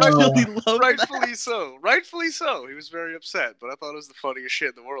 Rightfully so. He was very upset, but I thought it was the funniest shit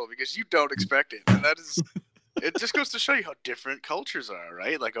in the world because you don't expect it, and that is. It just goes to show you how different cultures are,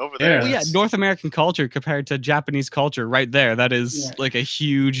 right? Like over there. Well, yeah, North American culture compared to Japanese culture, right there. That is like a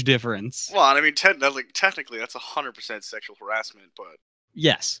huge difference. Well, I mean, technically, that's 100% sexual harassment, but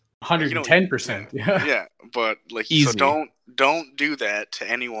yes, 110%. Yeah, but easy. So don't do that to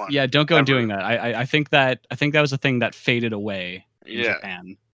anyone. Yeah, don't go doing that. I think that was a thing that faded away in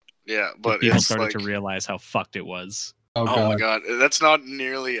Japan. Yeah, but people started to realize how fucked it was. Oh my god, that's not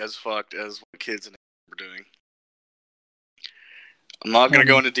nearly as fucked as what kids in were doing. I'm not going to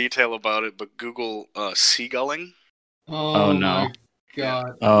go into detail about it, but Google seagulling. Oh no.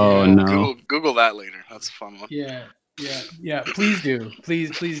 God. Oh no. Google that later. That's a fun one. Yeah. Please do.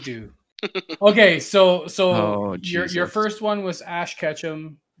 Okay, so your first one was Ash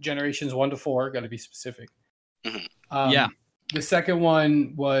Ketchum, generations 1 to 4. Got to be specific. Mm-hmm. The second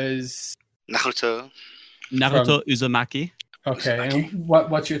one was Naruto Uzumaki. Okay, and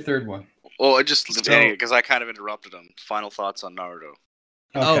what's your third one? Well, I just because I kind of interrupted him. Final thoughts on Naruto.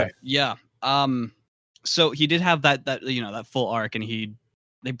 Okay. Oh yeah. So he did have that full arc, and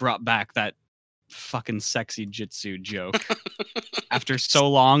they brought back that fucking sexy jutsu joke. After so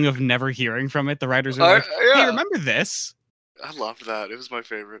long of never hearing from it, the writers are like, "Hey, remember this?" I loved that. It was my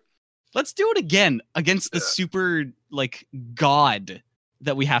favorite. Let's do it again against the super god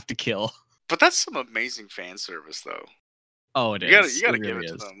that we have to kill. But that's some amazing fan service, though. Oh, it is. You gotta give it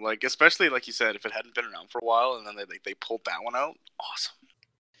to them. Especially like you said, if it hadn't been around for a while, and then they pulled that one out. Awesome.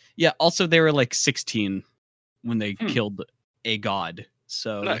 Yeah. Also, they were 16 when they killed a god.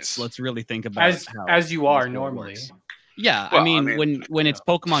 So nice. let's really think about as you are normally. Works. Yeah, well, I mean when it's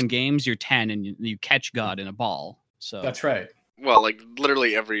Pokemon games, you're 10 and you catch God in a ball. So that's right. Well,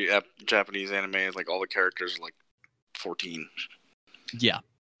 literally every Japanese anime is all the characters are 14. Yeah.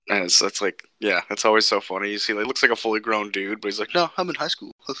 And it's it's always so funny. You see, he looks like a fully grown dude, but he's like, no, I'm in high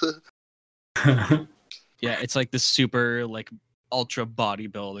school. Yeah, it's this super ultra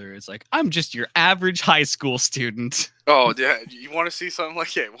bodybuilder. It's I'm just your average high school student. Oh yeah, you want to see something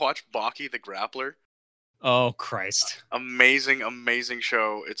watch Baki the Grappler. Oh Christ! Amazing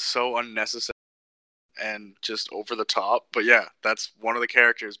show. It's so unnecessary and just over the top. But yeah, that's one of the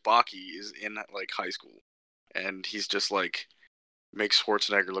characters. Baki is in high school, and he's just makes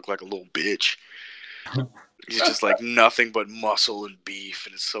Schwarzenegger look like a little bitch. He's just nothing but muscle and beef,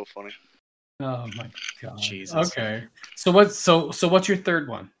 and it's so funny. Oh my god! Jesus. Okay, so what's your third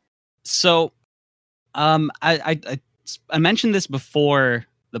one? So, I mentioned this before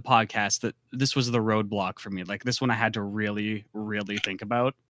the podcast that this was the roadblock for me. This one I had to really, really think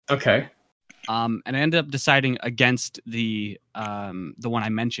about. Okay. And I ended up deciding against the one I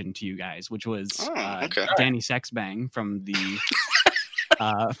mentioned to you guys, which was Danny Sexbang from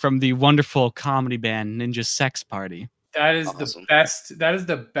the wonderful comedy band Ninja Sex Party. That is awesome. The best. That is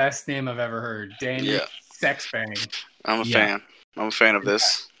the best name I've ever heard. Danny Sexbang. I'm a fan. I'm a fan of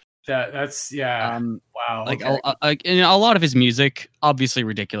this. That's wow. A lot of his music, obviously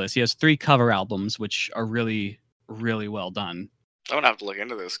ridiculous. He has 3 cover albums, which are really, really well done. I'm gonna have to look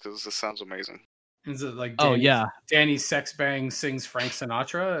into this because this sounds amazing. Is it like Danny Sexbang sings Frank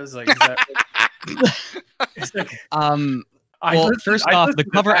Sinatra? Is that it's like first off, the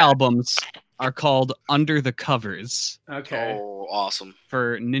cover albums are called Under the Covers. Okay. Oh, awesome.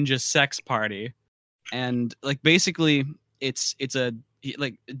 For Ninja Sex Party. And like basically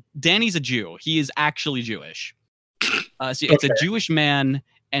Danny's a Jew. He is actually Jewish. It's a Jewish man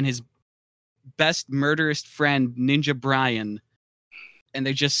and his best murderous friend Ninja Brian, and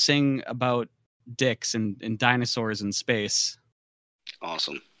they just sing about dicks and dinosaurs in space.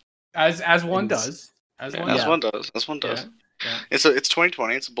 Awesome. As one does. As one does. Yeah. It's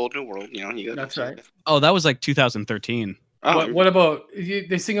 2020. It's a bold new world. That's right. Oh, that was like 2013. What about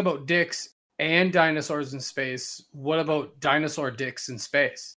they sing about dicks and dinosaurs in space? What about dinosaur dicks in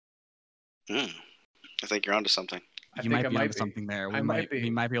space? I think you're onto something. You might be onto something there. We might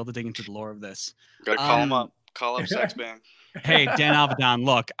be able to dig into the lore of this. Gotta call him up. Call up Sexbang. Hey, Dan Avedon,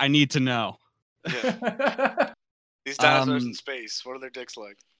 look, I need to know. Yeah. These dinosaurs in space, what are their dicks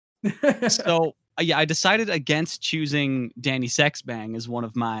like? So, I decided against choosing Danny Sexbang as one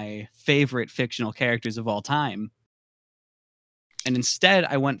of my favorite fictional characters of all time. And instead,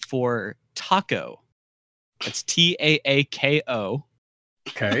 I went for Taako. That's Taako.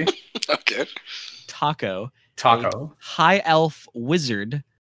 Okay. Okay. Taako. Taako. High elf wizard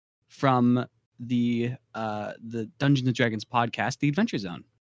from the Dungeons and Dragons podcast, The Adventure Zone.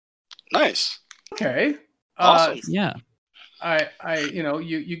 Nice. Okay. Awesome. Yeah.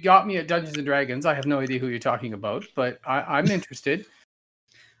 You got me at Dungeons and Dragons. I have no idea who you're talking about, but I'm interested.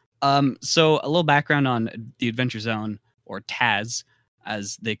 So a little background on The Adventure Zone, or Taz,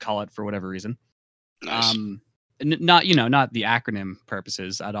 as they call it for whatever reason. Nice. Not the acronym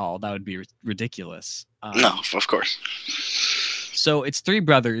purposes at all. That would be ridiculous. No, of course. So it's three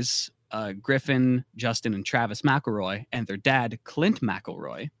brothers, Griffin, Justin, and Travis McElroy, and their dad, Clint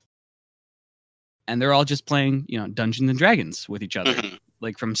McElroy. And they're all just playing, Dungeons and Dragons with each other,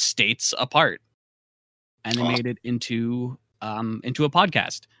 like from states apart. And they made it into a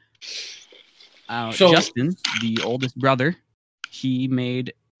podcast. So Justin, the oldest brother, he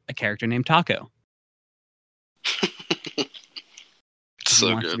made a character named Taako. So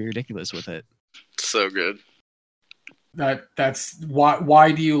he wants good. To be ridiculous with it. So good. That's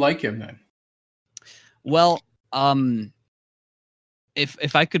why do you like him then? Well,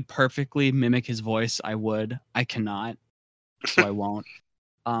 if I could perfectly mimic his voice, I would. I cannot, so I won't.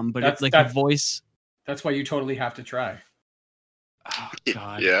 But it's like a voice. That's why you totally have to try. Oh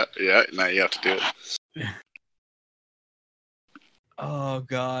God. Yeah. Now you have to do it. Oh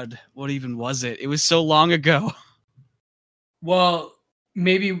God, what even was it? It was so long ago. Well,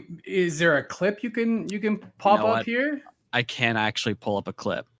 maybe is there a clip you can pop up here? I can't actually pull up a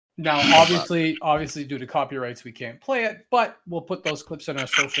clip. Now, obviously, due to copyrights, we can't play it, but we'll put those clips on our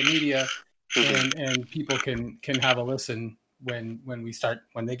social media, and people can have a listen when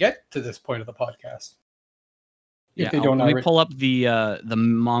they get to this point of the podcast. Let me pull up the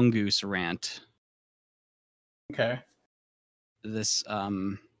mongoose rant. Okay. This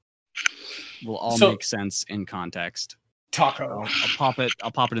will all make sense in context. Taako.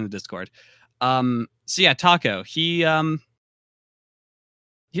 I'll pop it in the Discord. Taako. He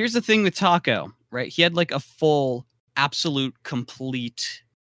here's the thing with Taako, right? He had like a full, absolute, complete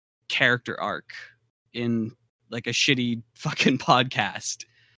character arc in like a shitty fucking podcast.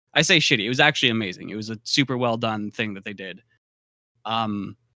 I say shitty. It was actually amazing. It was a super well done thing that they did.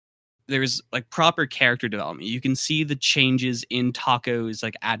 There's like proper character development. You can see the changes in Taako's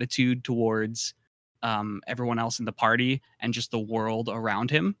like attitude towards everyone else in the party and just the world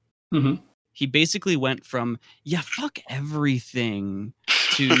around him. Mm-hmm. He basically went from, fuck everything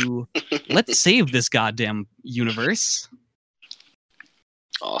to let's save this goddamn universe.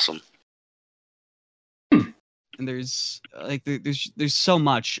 Awesome. And there's so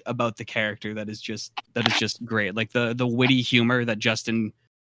much about the character that is just great. Like the witty humor that Justin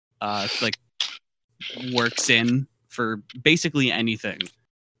works in for basically anything.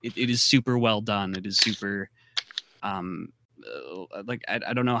 It is super well done. It is super I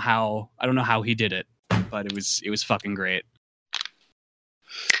don't know how he did it, but it was fucking great.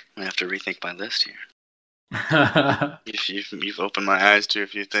 I have to rethink my list here. You've opened my eyes to a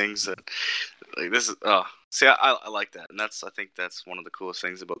few things that like this is. See, I like that, and I think that's one of the coolest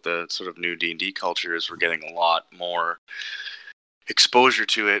things about the sort of new D&D culture is we're getting a lot more exposure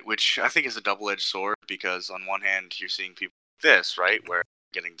to it, which I think is a double-edged sword because on one hand you're seeing people like this, right, where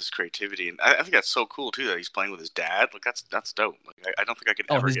getting this creativity, and I think that's so cool too that he's playing with his dad. Like that's dope. Like I don't think I could.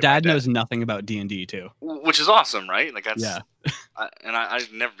 His dad knows nothing about D&D too, which is awesome, right? Like that's yeah. I'd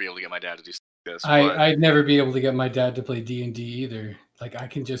never be able to get my dad to do this. I'd never be able to get my dad to play D&D either. Like I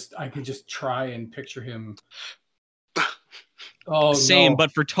can just try and picture him. Oh, same, no.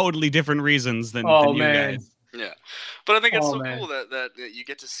 but for totally different reasons than you man. guys. Yeah, but I think it's man. cool that you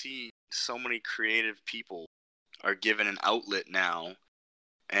get to see so many creative people are given an outlet now,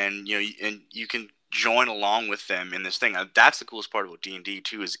 and you can join along with them in this thing. That's the coolest part about D&D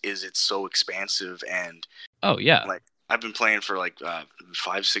too. Is it's so expansive and like I've been playing for like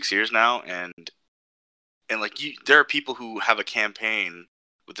 5-6 years now, and like there are people who have a campaign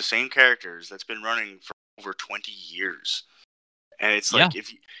with the same characters that's been running for over 20 years. And it's like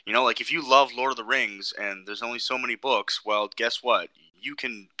if you love Lord of the Rings and there's only so many books, well, guess what? You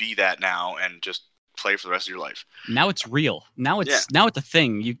can be that now and just play for the rest of your life. Now it's real. Now it's a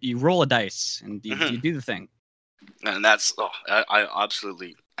thing. You roll a dice and you do the thing. And that's I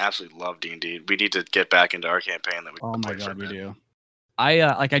absolutely love D&D. We need to get back into our campaign that we. Oh my god, we do.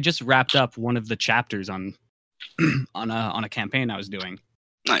 I just wrapped up one of the chapters on on a campaign I was doing.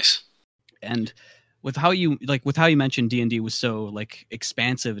 Nice. And with how you mentioned D&D was so like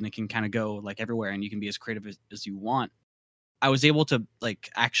expansive and it can kind of go like everywhere and you can be as creative as you want. I was able to like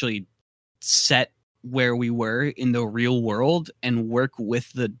actually set where we were in the real world and work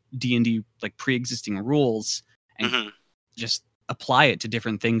with the D&D like pre-existing rules and just apply it to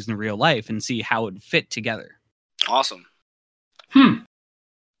different things in real life and see how it fit together. Awesome.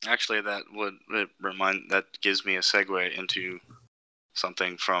 Actually, that gives me a segue into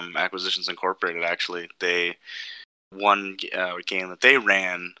something from Acquisitions Incorporated. Actually, one game that they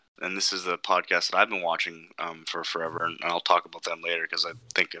ran, and this is the podcast that I've been watching for forever, and I'll talk about them later because I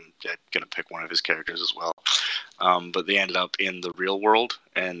think I'm going to pick one of his characters as well. But they ended up in the real world,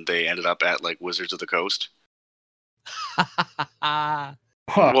 and they ended up at like Wizards of the Coast.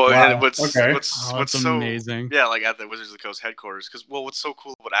 Well, wow. What's so amazing? Yeah, like at the Wizards of the Coast headquarters. Because what's so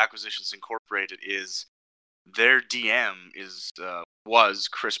cool about Acquisitions Incorporated is their DM was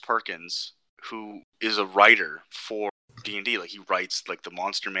Chris Perkins, who is a writer for D&D. Like he writes like the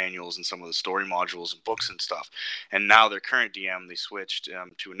monster manuals and some of the story modules and books and stuff. And now their current DM, they switched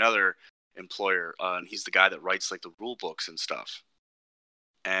to another employer, and he's the guy that writes like the rule books and stuff.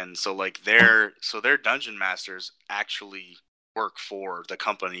 And so like their dungeon masters actually work for the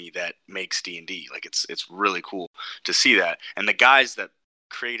company that makes D&D. Like it's really cool to see that. And the guys that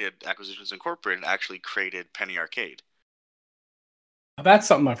created Acquisitions Incorporated actually created Penny Arcade. That's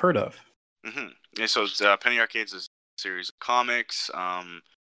something I've heard of. Yeah, so Penny Arcade's a series of comics, and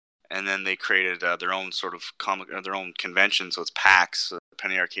then they created their own sort of their own convention. So it's PAX,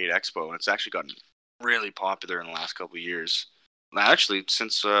 Penny Arcade Expo, and it's actually gotten really popular in the last couple of years. Actually,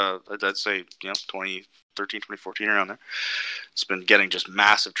 since I'd say 2013, 2014, around there, it's been getting just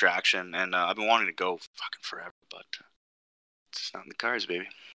massive traction, and I've been wanting to go fucking forever, but it's not in the cards, baby.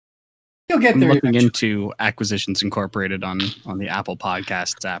 You'll get there. I'm looking into Acquisitions Incorporated on the Apple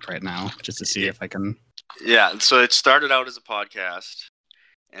Podcasts app right now, just to see if I can. Yeah, so it started out as a podcast,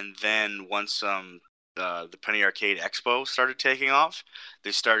 and then once the Penny Arcade Expo started taking off,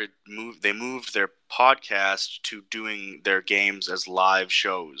 they moved their podcast to doing their games as live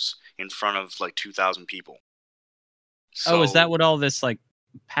shows in front of like 2,000 people. So, is that what all this like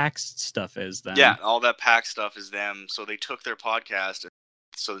PAX stuff is then? Yeah, all that PAX stuff is them. So they took their podcast.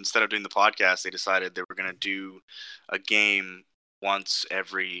 So instead of doing the podcast, they decided they were going to do a game once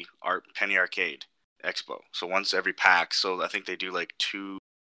every Penny Arcade Expo. So once every PAX. So I think they do like two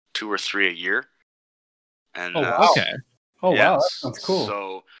or three a year. And wow. Okay. Oh yeah, wow, that sounds cool.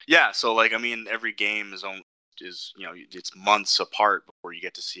 So yeah, so like I mean, every game is it's months apart before you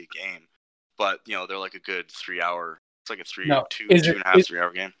get to see a game. But they're like a good 3 hour. It's like a 3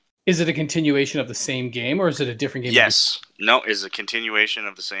 hour game. Is it a continuation of the same game, or is it a different game? Yes. No, it's a continuation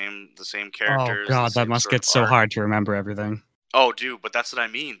of the same characters. Oh god, that must get so hard to remember everything. Oh, dude, but that's what I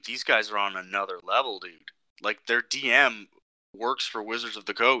mean. These guys are on another level, dude. Like their DM works for Wizards of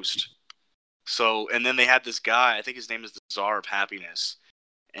the Coast. So, and then they had this guy, I think his name is the Czar of Happiness,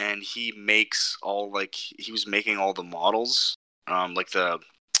 and he was making all the models, like the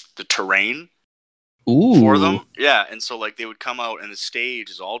terrain. Ooh. For them. Yeah, and so like they would come out and the stage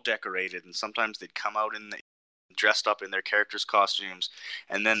is all decorated, and sometimes they'd come out dressed up in their characters' costumes,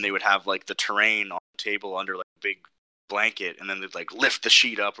 and then they would have like the terrain on the table under like a big blanket, and then they'd like lift the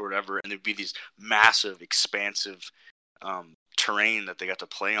sheet up or whatever, and there'd be these massive, expansive terrain that they got to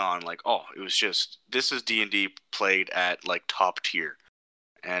play on. Like, it was just, this is D&D played at like top tier,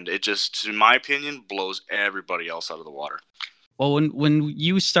 and it just, in my opinion, blows everybody else out of the water. Well, when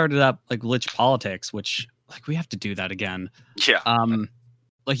you started up like Lich Politics, which like we have to do that again. Yeah.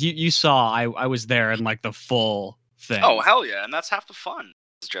 Like you saw, I was there in like the full thing. Oh hell yeah, and that's half the fun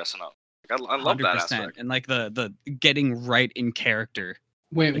is dressing up. I love that aspect. And like the getting right in character.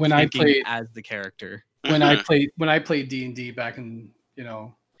 When I played as the character. When I played D&D back in,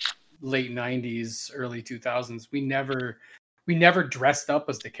 late 90s, early 2000s, we never dressed up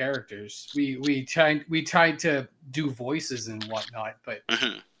as the characters. We tried to do voices and whatnot, but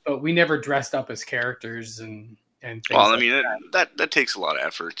we never dressed up as characters and things. Well, I mean, that takes a lot of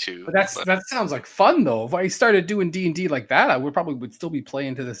effort too. But that sounds like fun though. If I started doing D&D like that, I would still be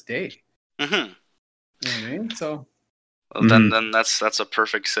playing to this day. Mm-hmm. You know what I mean? So well, then that's a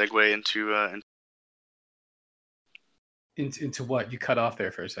perfect segue into what you cut off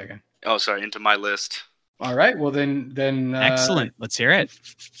there for a second. Oh, sorry, into my list. All right. Well, then. Excellent. Let's hear it.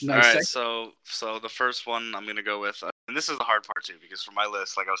 Nice. All right. So the first one I'm gonna go with, and this is the hard part too, because for my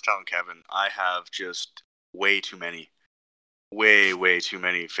list, like I was telling Kevin, I have just way too many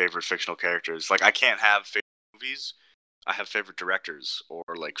favorite fictional characters. Like I can't have favorite movies. I have favorite directors or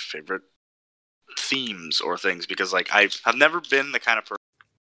like favorite themes or things because like I've never been the kind of person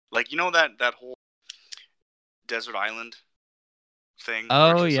like that whole desert island thing.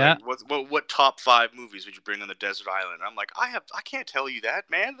 Oh yeah. Like, what top 5 movies would you bring on the desert island? And I'm like, I can't tell you that,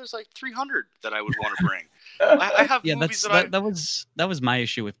 man. There's like 300 that I would want to bring. I have movies that was my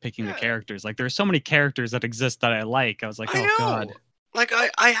issue with picking the characters. Like there's so many characters that exist that I like. I was like, God. Like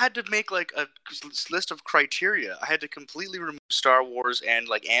I had to make like a list of criteria. I had to completely remove Star Wars and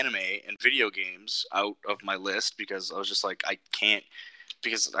like anime and video games out of my list because I was just like I can't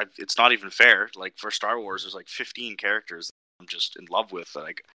because it's not even fair. Like for Star Wars, there's like 15 characters I'm just in love with.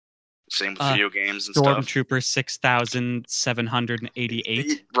 Like same with video games and stuff. Stormtrooper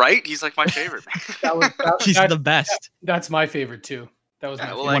 6,788. Right? He's like my favorite. He's the best. That's my favorite too. That was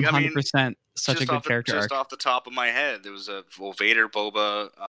my favorite. 100%. Such a good character arc. Just off the top of my head, there was Vader, Boba,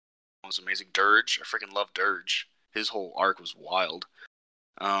 was amazing. Dirge, I freaking love Dirge. His whole arc was wild.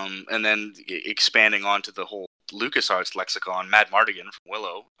 And then expanding onto the whole LucasArts lexicon, Mad Mardigan from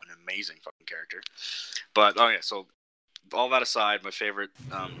Willow, an amazing fucking character. But so all that aside, my favorite,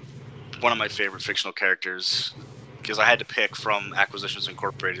 one of my favorite fictional characters, because I had to pick from Acquisitions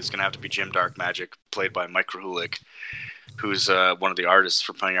Incorporated, is gonna have to be Jim Darkmagic, played by Mike Krahulik, who's one of the artists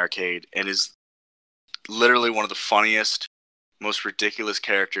for Penny Arcade, and is literally one of the funniest, most ridiculous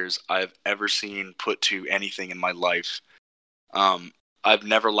characters I've ever seen put to anything in my life. I've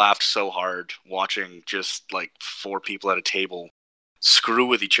never laughed so hard watching just like 4 people at a table screw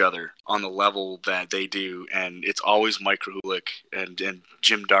with each other on the level that they do, and it's always Mike Krahulik and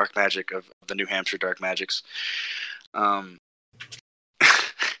Jim Darkmagic of the New Hampshire Dark Magics.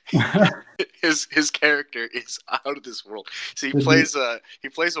 His character is out of this world. So he plays a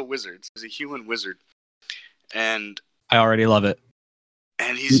wizard. He's a human wizard, and I already love it.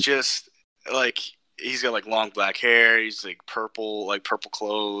 And he's just like he's got like long black hair. He's like purple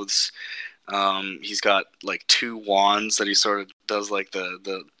clothes. He's got like 2 wands that he sort of does like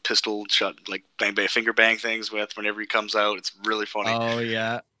the pistol shot like bang finger bang things with whenever he comes out. It's really funny. Oh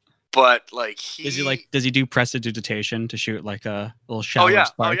yeah. But like does he do prestidigitation to shoot like a little shower of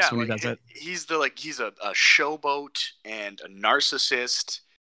sparks when he does it? He's a showboat and a narcissist,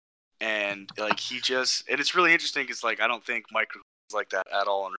 and like and it's really interesting because like I don't think Mike is like that at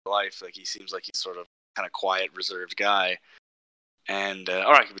all in real life. Like he seems like he's sort of kind of quiet, reserved guy. And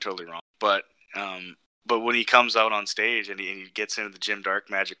or I could be totally wrong, but when he comes out on stage and he gets into the Jim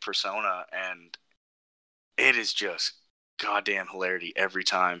Darkmagic persona, and it is just goddamn hilarity every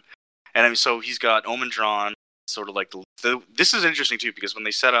time. And I mean, so he's got Omendron, sort of like this is interesting too because when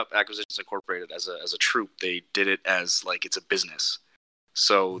they set up Acquisitions Incorporated as a troupe, they did it as like it's a business.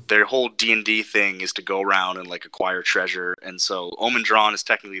 So their whole D&D thing is to go around and like acquire treasure, and so Omendron is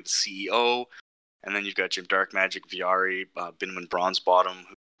technically the CEO. And then you've got Jim Darkmagic, Viari, Binman Bronzebottom,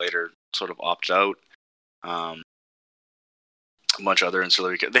 who later sort of opted out. A bunch of other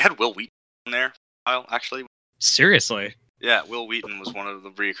ancillary. They had Will Wheaton in there, actually. Seriously? Yeah, Will Wheaton was one of the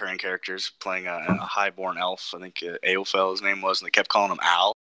recurring characters playing a highborn elf. I think Aophel his name was, and they kept calling him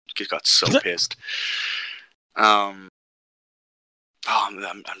Al. He got so pissed. I'm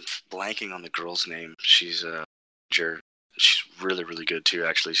blanking on the girl's name. She's she's really, really good too.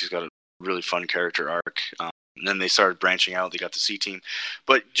 Actually, she's got a really fun character arc. And then they started branching out. They got the C-Team.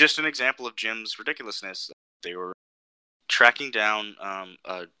 But just an example of Jim's ridiculousness. They were tracking down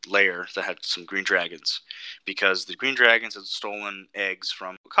a lair that had some green dragons because the green dragons had stolen eggs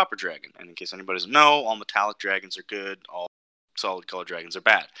from a copper dragon. And in case anybody doesn't know, all metallic dragons are good. All solid color dragons are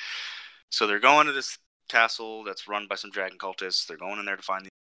bad. So they're going to this castle that's run by some dragon cultists. They're going in there to find the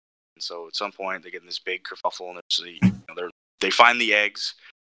eggs. And so at some point they get in this big kerfuffle, and they find the eggs.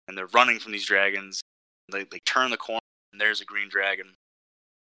 And they're running from these dragons. They turn the corner, and there's a green dragon.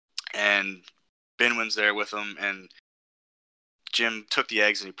 and Binwin's there with him, and Jim took the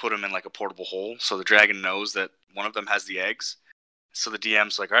eggs and he put them in like a portable hole, so the dragon knows that one of them has the eggs. So the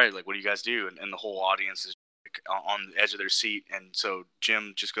DM's like, all right, like, what do you guys do? And the whole audience is like, on the edge of their seat. And so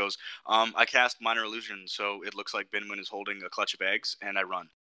Jim just goes, I cast Minor Illusion, so it looks like Binwin is holding a clutch of eggs, and I run.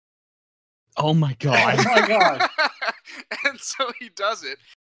 Oh my god. Oh my god. And so he does it.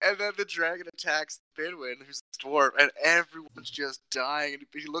 And then the dragon attacks Binwin, who's the dwarf, and everyone's just dying. And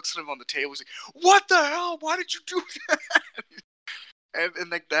he looks at him on the table. He's like, what the hell? Why did you do that? And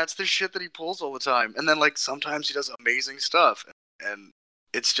like, that's the shit that he pulls all the time. And then, like, sometimes he does amazing stuff. And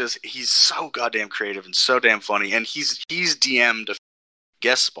it's just, he's so goddamn creative and so damn funny. And he's DM'd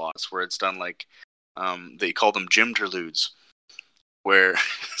guest spots where it's done, like, they call them Jimterludes, where,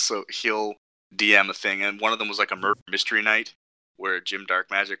 so he'll DM a thing. And one of them was like a murder mystery night, where Jim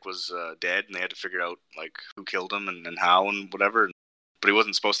Darkmagic was dead, and they had to figure out like who killed him and how and whatever. But he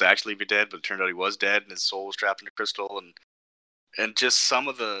wasn't supposed to actually be dead, but it turned out he was dead, and his soul was trapped in a crystal, and just some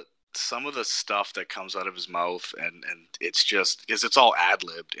of the stuff that comes out of his mouth, and it's just because it's all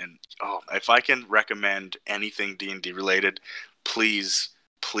ad-libbed. And if I can recommend anything D&D related, please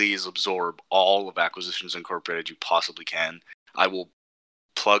absorb all of Acquisitions Incorporated you possibly can. I will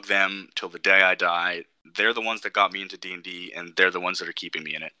plug them till the day I die. They're the ones that got me into D&D, and they're the ones that are keeping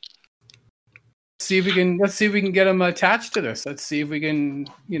me in it. Let's see if we can get them attached to this. Let's see if we can,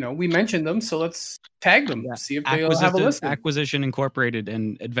 we mentioned them, so let's tag them. Yeah. See if they'll have a list. Acquisition Incorporated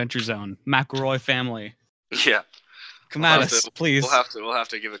and Adventure Zone, McElroy family. Yeah, come at us, please. We'll have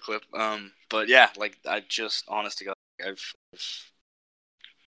to give a clip. But yeah, like, I just, honest to God, I've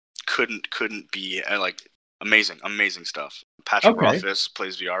couldn't be like amazing stuff. Patrick Rothfuss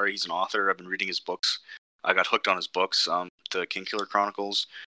plays VR. He's an author. I've been reading his books. I got hooked on his books. The Kingkiller Chronicles.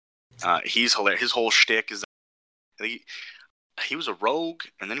 He's hilarious. His whole shtick is that he was a rogue,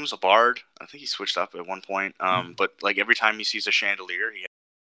 and then he was a bard. I think he switched up at one point. But like, every time he sees a chandelier,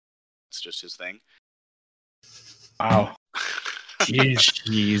 it's just his thing. Wow.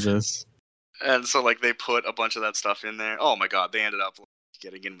 Jesus. And so, like, they put a bunch of that stuff in there. Oh my god, they ended up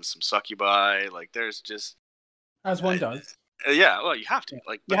getting in with some succubi. Like, there's just, as one does. Yeah, well, you have to.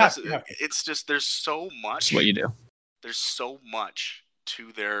 Like, you but have to. It's just, there's so much. That's what you do. There's so much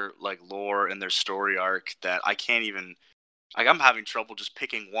to their like lore and their story arc that I can't even. Like, I'm having trouble just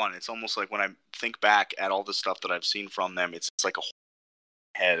picking one. It's almost like when I think back at all the stuff that I've seen from them, it's like a whole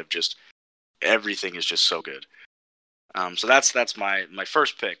head of just everything is just so good. So that's my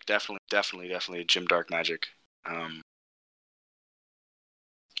first pick. Definitely Jim Darkmagic. Oh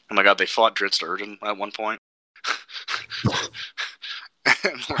my god, they fought Drizzt Do'Urden at one point.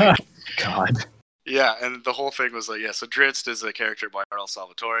 Like, god. Yeah, and the whole thing was like, so Drizzt is a character by R.L.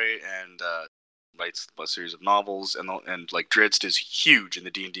 Salvatore, and writes a series of novels, and like, Drizzt is huge in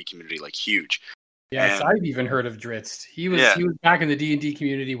the D&D community, like, huge. Yes, I've even heard of Drizzt. He was back in the D&D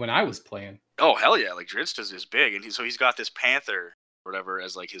community when I was playing. Oh hell yeah! Like, Drizzt is big, and he's got this panther or whatever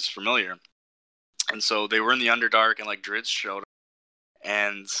as like his familiar, and so they were in the Underdark, and like, Drizzt showed up,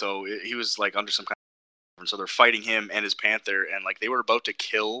 and so he was like under some kind of, and so they're fighting him and his panther, and like, they were about to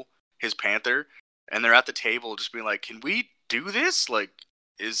kill his panther, and they're at the table just being like, "Can we do this? Like,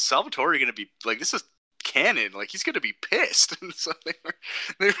 is Salvatore gonna be like, this is canon? Like, he's gonna be pissed." And so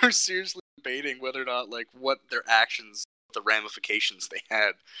they were seriously debating whether or not, like, what their actions, the ramifications they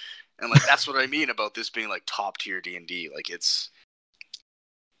had. And like, that's what I mean about this being like top tier D&D. Like, it's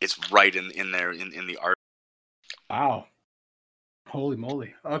right in there in the art. Wow. Holy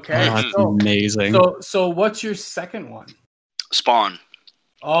moly. Okay. That's amazing. So what's your second one? Spawn.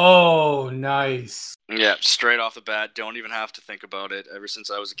 Oh, nice. Yeah, straight off the bat, don't even have to think about it. Ever since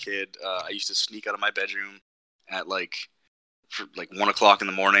I was a kid, I used to sneak out of my bedroom at like 1:00 in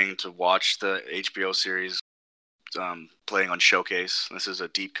the morning to watch the HBO series playing on Showcase. This is a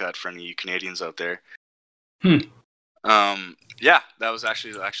deep cut for any of you Canadians out there. Yeah, that was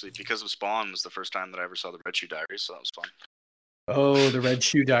actually because of Spawn was the first time that I ever saw the Red Shoe Diaries, so that was fun. Oh, the Red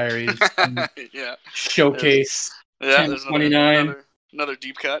Shoe Diaries. Yeah. Showcase. There's 29. Another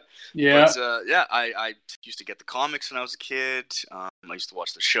deep cut. Yeah. But, I used to get the comics when I was a kid. I used to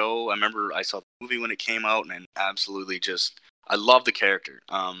watch the show. I remember I saw the movie when it came out, and absolutely I love the character.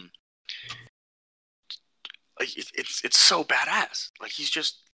 It's so badass. Like,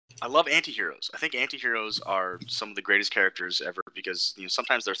 I love anti-heroes. I think anti-heroes are some of the greatest characters ever, because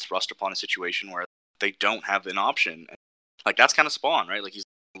sometimes they're thrust upon a situation where they don't have an option. Like, that's kind of Spawn, right? Like, he's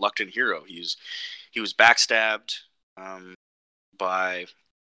a reluctant hero. He was backstabbed by,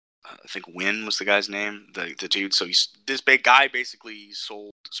 I think Wynn was the guy's name, the dude. So this big guy basically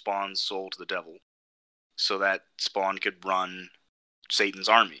sold Spawn's soul to the devil so that Spawn could run Satan's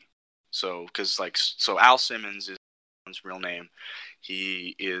army. So, because Al Simmons is his real name.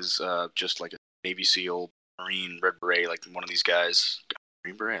 He is just like a Navy SEAL, Marine, Red Beret, like one of these guys.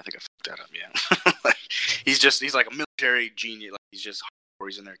 Green Beret? I think I fucked that up. Yeah, like, he's like a military genius. Like, he's just hardcore.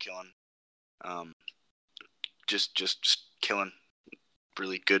 He's in there killing, just killing.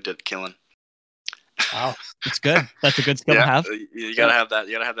 Really good at killing. Wow, it's good. That's a good skill to have. You gotta have that.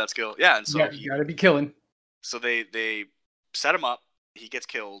 You gotta have that skill. Yeah, and so you gotta be killing. So they set him up. He gets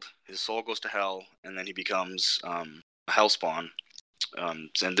killed. His soul goes to hell, and then he becomes a Hellspawn.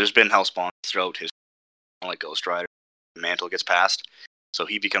 And there's been Hellspawn throughout history, like Ghost Rider. The mantle gets passed, so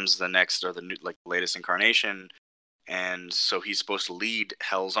he becomes the next or the new, like latest incarnation. And so he's supposed to lead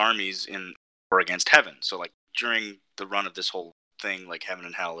Hell's armies in war against Heaven. So like during the run of this whole thing, like Heaven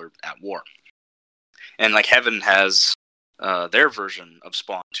and Hell are at war, and like Heaven has their version of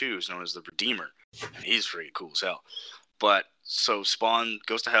Spawn too, is known as the Redeemer. And he's pretty cool as hell. But so Spawn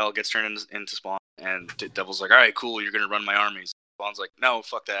goes to hell, gets turned into Spawn, and Devil's like, all right, cool, you're gonna run my armies. Spawn's like, no,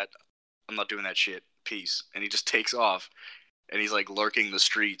 fuck that, I'm not doing that shit, peace. And he just takes off, and he's like lurking the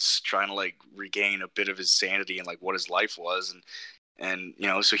streets, trying to like regain a bit of his sanity and like what his life was, and you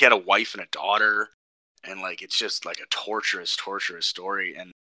know, so he had a wife and a daughter, and like it's just like a torturous story,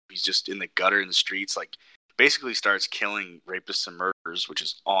 and he's just in the gutter in the streets, like basically starts killing rapists and murderers, which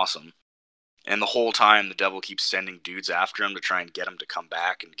is awesome. And the whole time, the Devil keeps sending dudes after him to try and get him to come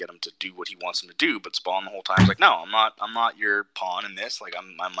back and get him to do what he wants him to do. But Spawn the whole time is like, no, I'm not your pawn in this. Like,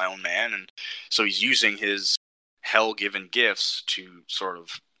 I'm my own man. And so he's using his hell-given gifts to sort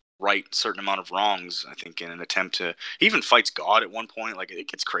of right a certain amount of wrongs, I think, in an attempt to... He even fights God at one point. Like, it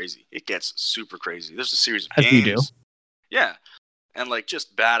gets crazy. It gets super crazy. There's a series of games. As you do. Yeah. And, like,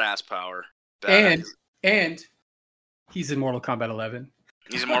 just badass power. And he's in Mortal Kombat 11.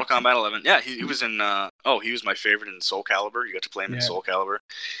 He's in Mortal Kombat 11. Yeah, he was in... he was my favorite in Soul Calibur. You got to play him in Soul Calibur.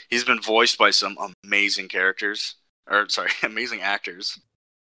 He's been voiced by some amazing characters. Amazing actors.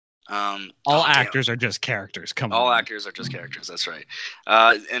 All actors are just characters. Come on. All actors are just characters. That's right.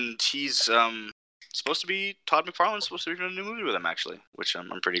 And he's supposed to be... Todd McFarlane's supposed to be doing a new movie with him, actually, which I'm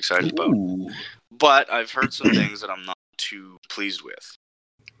pretty excited about. But I've heard some things that I'm not too pleased with.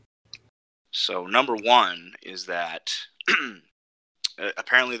 So, number one is that...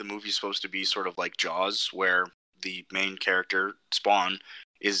 apparently the movie's supposed to be sort of like Jaws, where the main character, Spawn,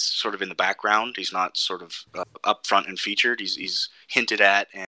 is sort of in the background. He's not sort of up front and featured. He's hinted at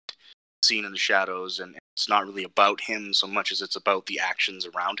and seen in the shadows, and it's not really about him so much as it's about the actions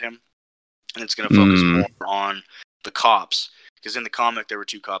around him. And it's going to focus more on the cops, because in the comic there were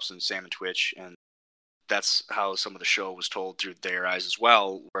two cops in Sam and Twitch, and that's how some of the show was told through their eyes as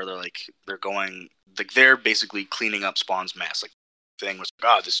well, where they're basically cleaning up Spawn's mess. Like, thing was,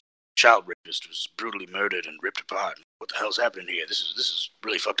 this child rapist was brutally murdered and ripped apart. What the hell's happening here? This is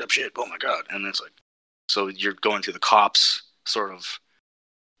really fucked up shit. Oh my god! And it's like, so you're going through the cops sort of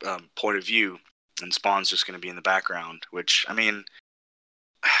point of view, and Spawn's just going to be in the background. Which, I mean,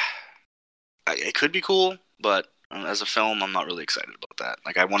 it could be cool, but as a film, I'm not really excited about that.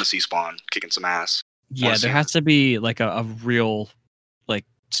 Like, I want to see Spawn kicking some ass. Yeah, there has to be like a real like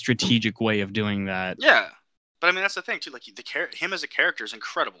strategic way of doing that. Yeah. But I mean, that's the thing too. Like, him as a character is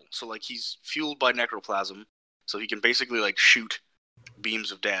incredible. So like, he's fueled by necroplasm, so he can basically like shoot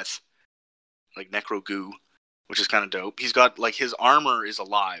beams of death, like necro goo, which is kind of dope. He's got like his armor is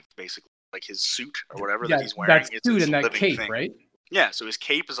alive, basically, like his suit or whatever that he's wearing. That suit and that cape, right? Yeah. So his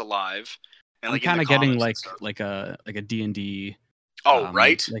cape is alive, and like I'm kind of getting like a D&D. Oh,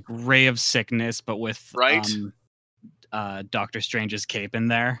 right. Like Ray of Sickness, but with Doctor Strange's cape in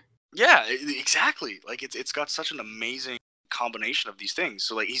there. Yeah, exactly. Like, it's got such an amazing combination of these things.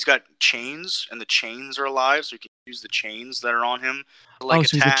 So like, he's got chains, and the chains are alive, so he can use the chains that are on him to, like,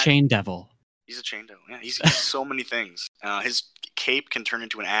 so he's a chain devil. He's a chain devil. Yeah, he's so many things. His cape can turn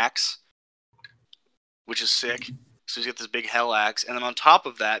into an axe, which is sick. So he's got this big hell axe, and then on top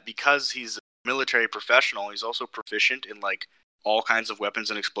of that, because he's a military professional, he's also proficient in like all kinds of weapons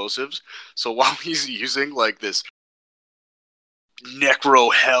and explosives. So while he's using like this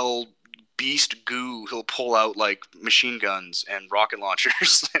necro hell beast goo, he'll pull out like machine guns and rocket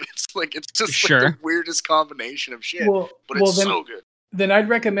launchers, and it's just like the weirdest combination of shit. But it's so good. Then I'd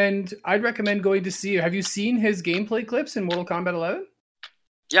recommend going to see. Have you seen his gameplay clips in Mortal Kombat 11?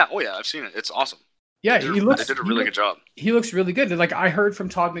 Yeah, I've seen it. It's awesome. Yeah, they did a really good job. He looks really good. Like, I heard from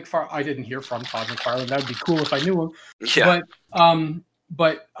Todd McFarlane. I didn't hear from Todd McFarlane. That would be cool if I knew him. Yeah.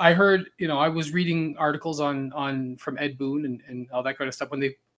 But I heard, I was reading articles on from Ed Boon and all that kind of stuff. When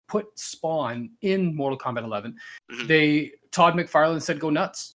they put Spawn in Mortal Kombat 11, Todd McFarlane said, "Go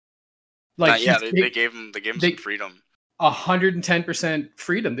nuts." Like, they gave him some freedom. 110%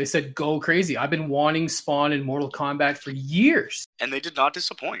 freedom. They said, go crazy. I've been wanting Spawn in Mortal Kombat for years. And they did not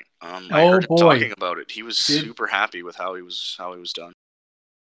disappoint. I heard him talking about it. He was super happy with how he was done.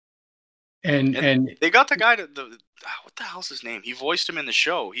 And they got the guy what the hell's his name? He voiced him in the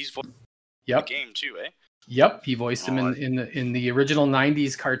show. He's voiced in the game too, eh? Yep, he voiced him in the original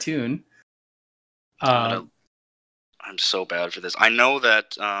 90s cartoon. I'm so bad for this. I know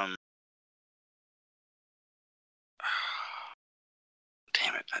that damn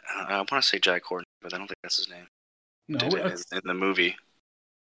it. I want to say Jack Courtney, but I don't think that's his name. No, in the movie.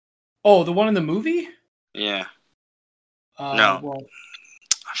 Oh, the one in the movie? Yeah. No. Well,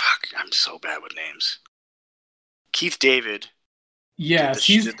 fuck, I'm so bad with names. Keith David. Yes,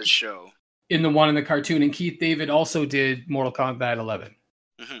 he did the show. In the one in the cartoon, and Keith David also did Mortal Kombat 11.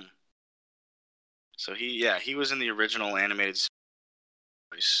 Mm-hmm. So he was in the original animated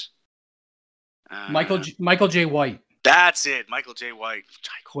series. Michael J. White. That's it. Michael J. White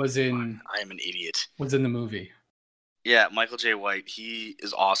I am an idiot. Was in the movie. Yeah, Michael J. White. He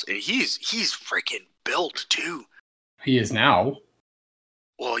is awesome. And he's freaking built too. He is now.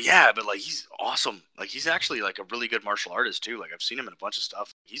 Well, yeah, but like he's awesome. Like he's actually like a really good martial artist too. Like I've seen him in a bunch of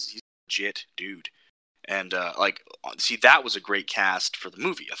stuff. He's a legit dude. And that was a great cast for the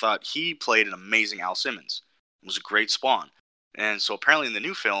movie. I thought he played an amazing Al Simmons. It was a great Spawn. And so apparently in the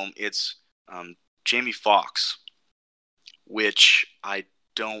new film, it's Jamie Foxx, which I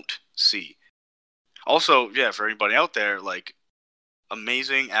don't see. Also, yeah, for anybody out there, like,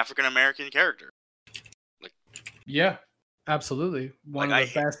 amazing African-American character. Like, yeah, absolutely. One of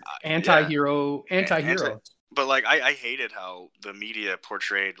the best anti-hero. But, like, I hated how the media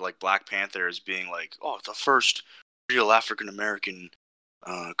portrayed, like, Black Panther as being, like, oh, the first real African-American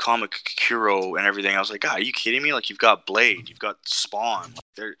comic hero and everything. I was like, God, are you kidding me? Like, you've got Blade, you've got Spawn,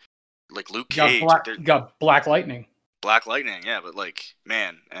 they're, like, Luke Cage. You got Black Lightning. Black Lightning, yeah, but, like,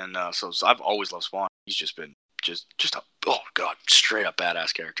 man. And so I've always loved Spawn. He's just been just a, oh, God, straight up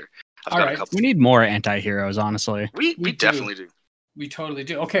badass character. All right. We need more anti-heroes, honestly. We definitely do. We totally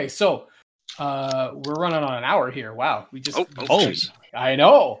do. Okay, so... we're running on an hour here. Wow. We just I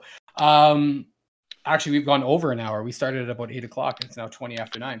know. Actually we've gone over an hour. We started at about 8 o'clock. It's now 20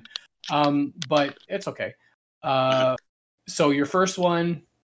 after 9. But it's okay. So your first one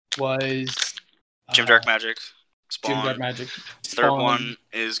was Jim Dark Magic. Spawn. Jim Dark Magic. Spawn. Third one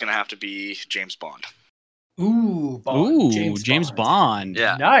is gonna have to be James Bond. Ooh, Bond. Ooh, James Bond.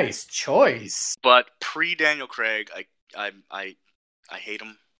 Yeah. Nice choice. But pre Daniel Craig, I hate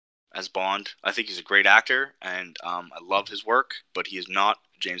him as Bond. I think he's a great actor, and I love his work, but he is not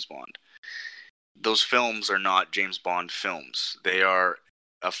James Bond. Those films are not James Bond films. They are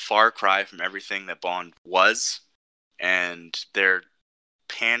a far cry from everything that Bond was, and they're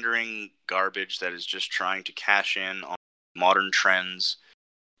pandering garbage that is just trying to cash in on modern trends,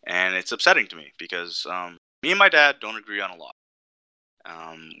 and it's upsetting to me because me and my dad don't agree on a lot.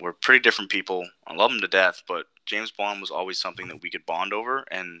 We're pretty different people. I love him to death, but James Bond was always something that we could bond over,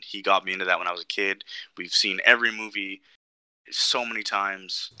 and he got me into that when I was a kid. We've seen every movie so many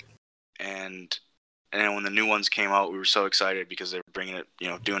times, and when the new ones came out, we were so excited because they were bringing it,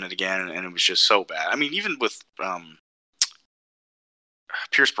 doing it again, and it was just so bad. I mean, even with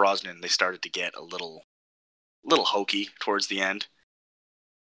Pierce Brosnan, they started to get a little hokey towards the end.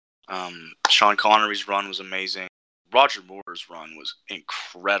 Sean Connery's run was amazing. Roger Moore's run was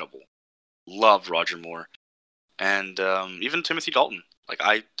incredible. Love Roger Moore. And even Timothy Dalton. Like,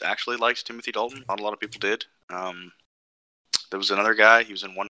 I actually liked Timothy Dalton. Not a lot of people did. There was another guy. He was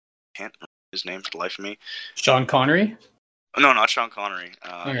in one. I can't remember his name for the life of me. Sean Connery? No, not Sean Connery.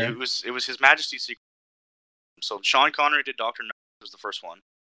 Okay. It was His Majesty's Secret. So Sean Connery did Dr. No. Was the first one.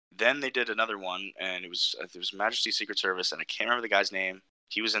 Then they did another one, and it was Majesty's Secret Service, and I can't remember the guy's name.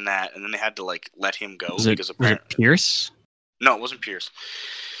 He was in that, and then they had to let him go was it Pierce? No, it wasn't Pierce.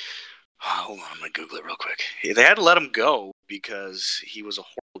 Oh, hold on, I'm gonna Google it real quick. They had to let him go because he was a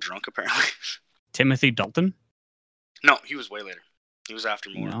horrible drunk, apparently. Timothy Dalton? No, he was way later. He was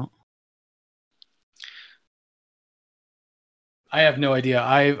after Moore. No. I have no idea.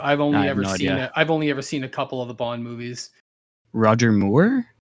 I've only ever seen a couple of the Bond movies. Roger Moore?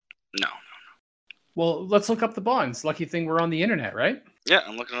 No. Well, let's look up the Bonds. Lucky thing we're on the internet, right? Yeah,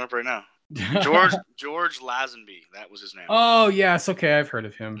 I'm looking it up right now. George Lazenby, that was his name. Oh, yes, okay, I've heard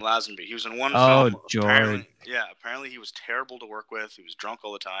of him. Lazenby. He was in one film. Oh, George. Apparently he was terrible to work with. He was drunk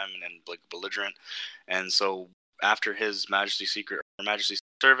all the time and belligerent. And so after His Majesty's Secret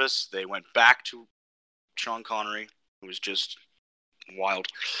Service, they went back to Sean Connery, who was just wild.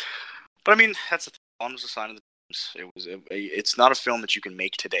 But I mean, that's the thing. Bond was a sign of the times. It's not a film that you can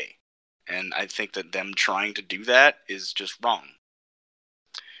make today. And I think that them trying to do that is just wrong.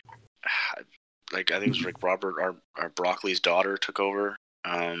 Like, I think it was Rick Robert, our Broccoli's daughter, took over.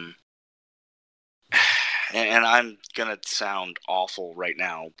 And I'm gonna sound awful right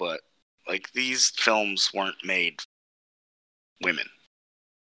now, but like, these films weren't made for women.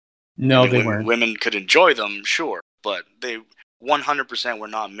 No, they weren't. Women could enjoy them, sure, but they 100% were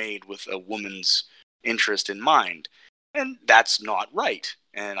not made with a woman's interest in mind, and that's not right.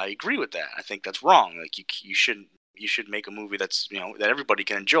 And I agree with that. I think that's wrong. Like, you should make a movie that's, you know, that everybody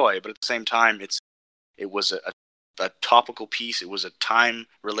can enjoy, but at the same time, it was a topical piece. It was a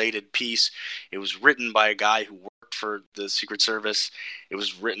time-related piece. It was written by a guy who worked for the Secret Service. It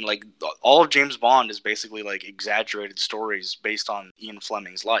was written, like, all of James Bond is basically like exaggerated stories based on Ian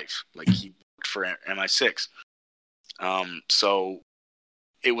Fleming's life. Like, he worked for MI6. So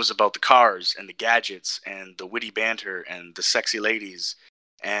it was about the cars and the gadgets and the witty banter and the sexy ladies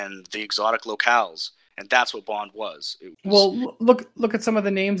and the exotic locales. And that's what Bond was. Well, look at some of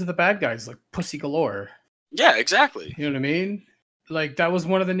the names of the bad guys, like Pussy Galore. Yeah, exactly. You know what I mean? Like, that was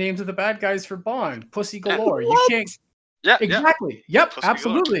one of the names of the bad guys for Bond, Pussy Galore. You can't. Yeah, exactly. Yeah. Yep, Pussy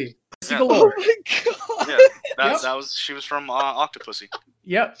absolutely. Galore. Pussy Yeah. Galore. Oh my god! Yeah, that was, she was from Octopussy.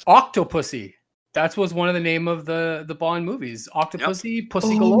 Yep, Octopussy. That was one of the name of the Bond movies. Octopussy,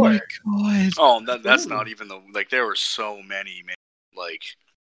 Pussy Galore. my god! Oh, that's not even the, like, there were so many, man. Like,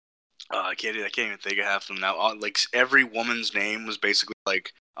 I can't even think of half of them now. Like, every woman's name was basically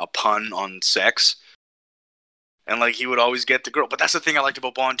like a pun on sex. And, like, he would always get the girl. But that's the thing I liked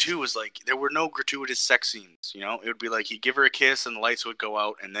about Bond 2 was, like, there were no gratuitous sex scenes, you know? It would be like he'd give her a kiss and the lights would go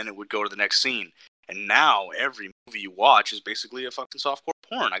out and then it would go to the next scene. And now every movie you watch is basically a fucking softcore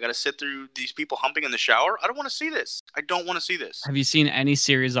porn. I gotta sit through these people humping in the shower. I don't want to see this. I don't want to see this. Have you seen any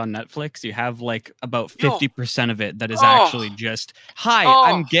series on Netflix? You have like about 50% of it that is actually just, hi,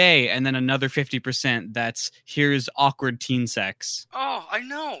 I'm gay, and then another 50% that's, here's awkward teen sex. Oh, I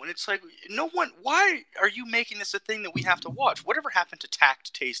know. And it's like, no one, why are you making this a thing that we have to watch? Whatever happened to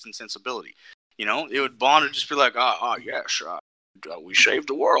tact, taste, and sensibility? You know, it would Bond would just be like, yes, we saved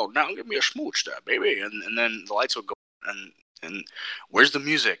the world. Now give me a smooch there, baby. And then the lights would go, and where's the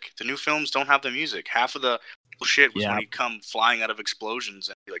music? The new films don't have the music. Half of the shit was when he'd come flying out of explosions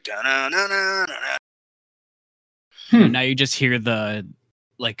and be like, da-na-na-na-na-na. Now you just hear the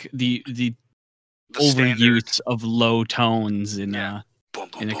overuse of low tones in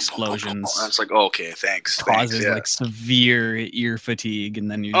explosions. And it's like, okay, thanks. Causes like severe ear fatigue, and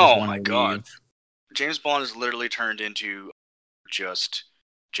then you just want to leave. James Bond has literally turned into just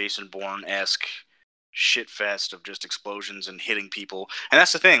Jason Bourne-esque shitfest of just explosions and hitting people. And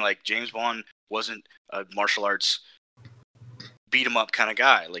that's the thing, like, James Bond wasn't a martial arts beat 'em up kind of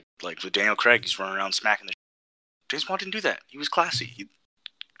guy. Like with Daniel Craig, he's running around smacking the James Bond didn't do that. He was classy. He'd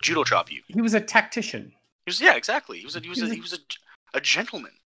judo chop you. He was a tactician. Exactly. He was a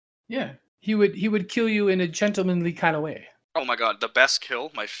gentleman. Yeah. He would kill you in a gentlemanly kind of way. Oh my god, the best kill,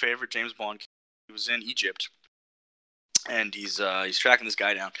 my favorite James Bond kill, he was in Egypt. And he's tracking this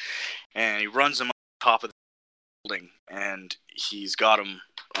guy down, and he runs him on top of the building, and he's got him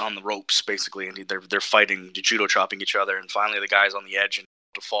on the ropes basically, and they're fighting, judo chopping each other, and finally the guy's on the edge and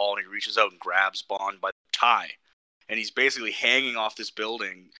to fall, and he reaches out and grabs Bond by the tie, and he's basically hanging off this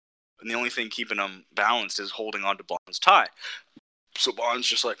building, and the only thing keeping him balanced is holding on to Bond's tie. So Bond's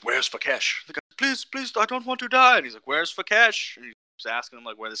just like, "Where's Fakesh?" The guy, please, I don't want to die. And he's like, "Where's Fakesh?" And he's asking him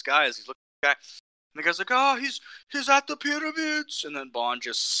like where this guy is. He's looking at the guy. And the guy's like, "Oh, he's at the pyramids." And then Bond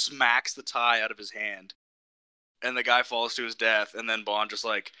just smacks the tie out of his hand. And the guy falls to his death. And then Bond just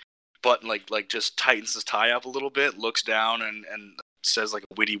just tightens his tie up a little bit, looks down and says like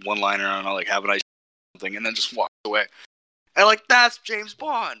a witty one-liner on like, "Have a nice something," and then just walks away. And like, that's James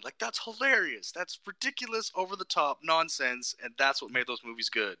Bond. Like, that's hilarious. That's ridiculous, over the top nonsense, and that's what made those movies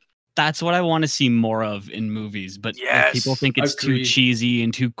good. That's what I want to see more of in movies, but like, people think it's too cheesy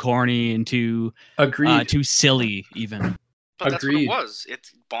and too corny and too silly even. But that's what it was.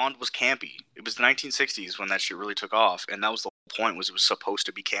 Bond was campy. It was the 1960s when that shit really took off, and that was the whole point, was it was supposed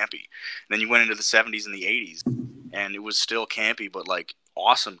to be campy. And then you went into the 70s and the 80s, and it was still campy, but like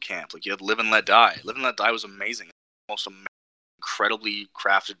awesome camp. Like, you had Live and Let Die. Live and Let Die was amazing. Most incredibly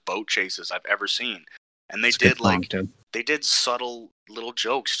crafted boat chases I've ever seen. And they did subtle little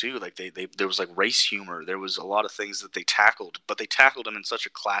jokes too. Like there was like race humor. There was a lot of things that they tackled, but they tackled them in such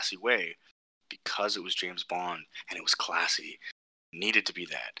a classy way because it was James Bond and it was classy. It needed to be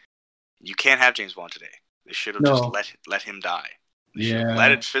that. You can't have James Bond today. They should have just let him die.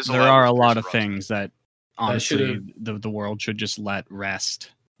 Let it fizzle out. There are a lot of things that honestly the world should just let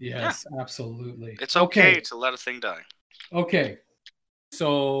rest. Yes, absolutely. It's okay to let a thing die. Okay.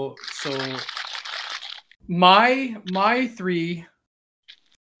 So my three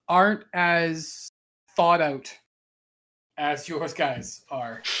aren't as thought out as yours guys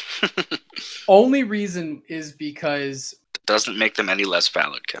are. Only reason is because it doesn't make them any less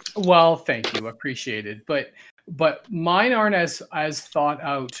valid, Kevin. Well, thank you, appreciated. But mine aren't as thought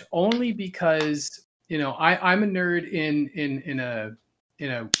out. Only because I'm a nerd in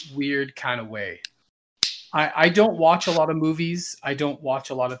a weird kind of way. I don't watch a lot of movies. I don't watch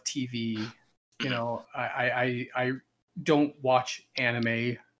a lot of TV. I don't watch anime.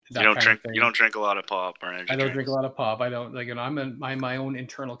 You don't drink a lot of pop or anything. I don't drink a lot of pop. I don't I'm my own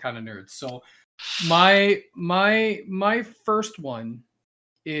internal kind of nerd. So my first one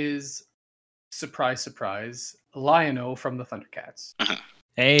is surprise, Lion-O from the Thundercats.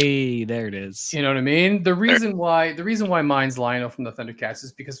 Hey, there it is. You know what I mean? The reason why mine's Lion-O from the Thundercats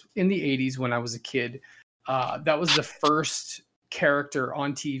is because in the 80s when I was a kid, that was the first character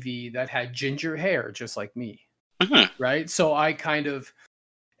on TV that had ginger hair, just like me. Right? So I kind of,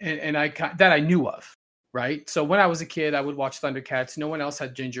 that I knew of, right? So when I was a kid, I would watch Thundercats. No one else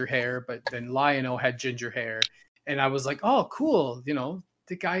had ginger hair, but then Lion-O had ginger hair. And I was like, oh, cool.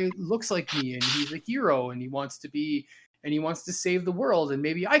 The guy looks like me and he's a hero and he wants to save the world. And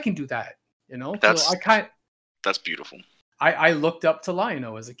maybe I can do that, That's beautiful. I looked up to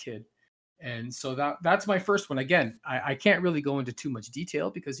Lion-O as a kid. And so that's my first one. Again, I can't really go into too much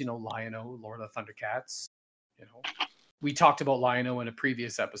detail because, Lion-O, Lord of the Thundercats, we talked about Lion-O in a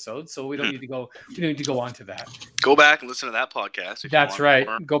previous episode, so we don't need to go on to that. Go back and listen to that podcast. That's right.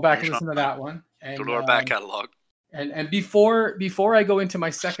 Go back and listen to that one. And, go to our back catalog. And before I go into my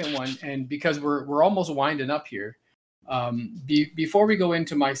second one, and because we're almost winding up here, before we go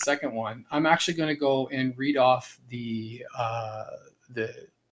into my second one, I'm actually going to go and read off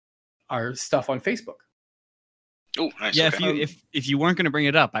our stuff on Facebook. Oh, nice. Yeah, okay. if you weren't going to bring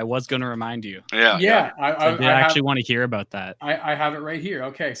it up, I was going to remind you. Yeah. I actually want to hear about that. I have it right here.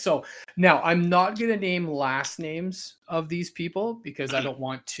 Okay, so now I'm not going to name last names of these people because I don't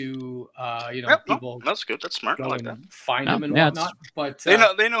want to, people. No, that's good. That's smart. I like that. Find them and whatnot. But they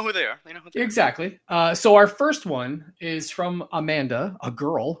know who they are. They know who they exactly. So our first one is from Amanda, a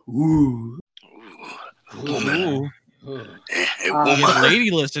girl. Ooh. Lady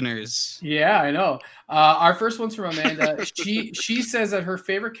listeners. Yeah, I know. Our first one's from Amanda. She says that her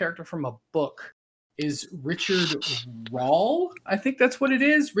favorite character from a book is Richard Rawl. I think that's what it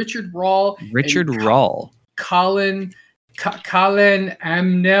is. Richard Rawl. Colin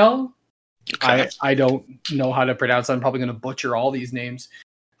Amnell. Okay. I don't know how to pronounce it. I'm probably going to butcher all these names.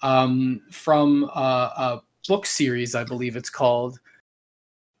 From a book series, I believe it's called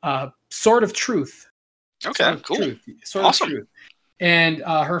Sword of Truth. Okay, cool. Sword of Truth. And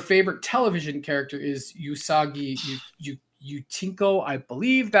her favorite television character is Usagi Yutinko. I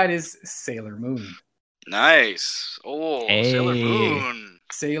believe that is Sailor Moon. Nice. Oh, hey.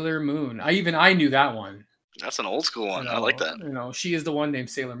 Sailor Moon. I knew that one. That's an old school one. I like that. She is the one named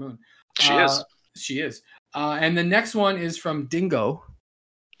Sailor Moon. She is. And the next one is from Dingo.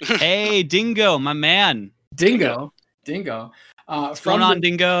 Hey, Dingo, my man. Dingo. What's going on,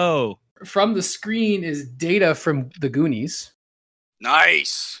 Dingo? From the screen is Data from the Goonies.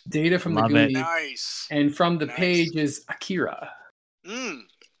 Nice. Data from the Goonies. Nice. And from the page is Akira.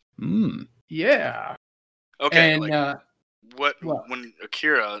 Yeah. Okay. And when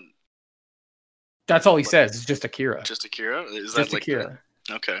Akira? That's all he says. It's just Akira. Just Akira? Is that just like Akira?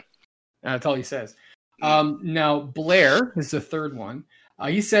 Okay. That's all he says. Now Blair is the third one.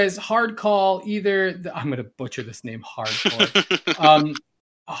 He says hard call either. I'm going to butcher this name. Hardcore.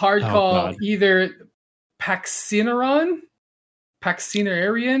 Hard call either Paxinarian.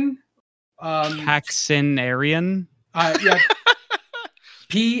 Paxinarian? Yeah. Paksenarion.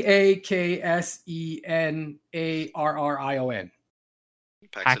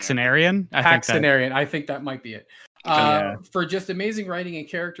 Paxinarian? I think that might be it. For just amazing writing and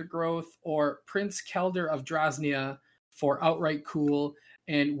character growth, or Prince Kelder of Drasnia for outright cool.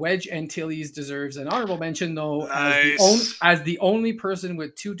 And Wedge Antilles deserves an honorable mention, though, as the only person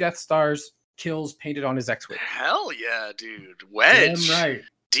with 2 Death Stars kills painted on his X-Wing. Hell yeah, dude. Wedge. Damn right.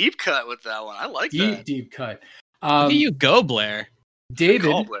 Deep cut with that one. I like that. Deep cut. Look at you go, Blair.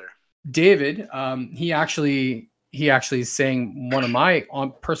 David, he actually is saying one of my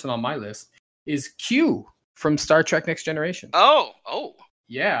person on my list is Q from Star Trek Next Generation. Oh.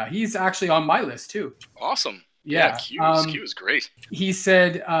 Yeah, he's actually on my list, too. Awesome. Yeah, Q is great. He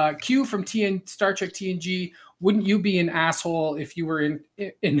said, Q from Star Trek TNG, wouldn't you be an asshole if you were in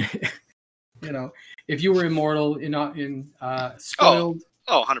if you were immortal, not spoiled?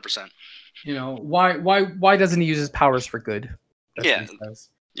 Oh, 100%. Why doesn't he use his powers for good? That's what he says.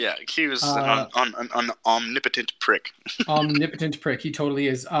 Yeah, Q is an omnipotent prick. Omnipotent prick. He totally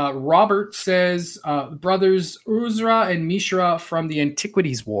is. Robert says, brothers Uzra and Mishra from the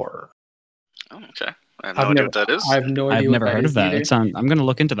Antiquities War. Oh, okay. I have no idea what that is. I have no idea. I've never heard of that. I'm going to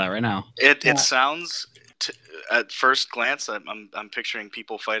look into that right now. It sounds, at first glance, I'm picturing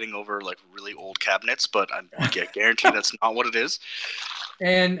people fighting over like really old cabinets, but I guarantee that's not what it is.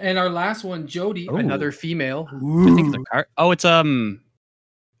 And our last one, Jody, another female. I think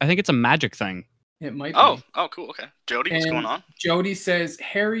I think it's a magic thing. It might be. Oh, cool. Okay. Jody, what's going on? Jody says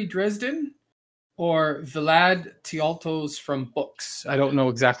Harry Dresden or Vlad Teoltos from books. I don't know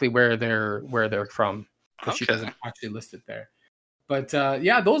exactly where they're from because she doesn't actually list it there. But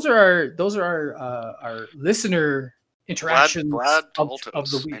those are our listener interactions Vlad of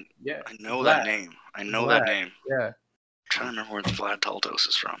the week. I know that name. Yeah. I'm trying to remember where Vlad Teoltos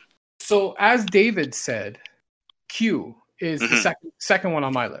is from. So as David said, Q is the second one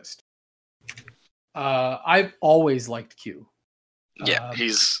on my list. I've always liked Q. Yeah,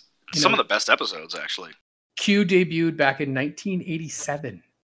 he's some of the best episodes, actually. Q debuted back in 1987.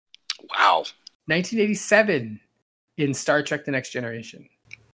 Wow. 1987 in Star Trek: The Next Generation.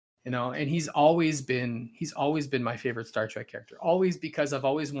 And he's always been my favorite Star Trek character. Always, because I've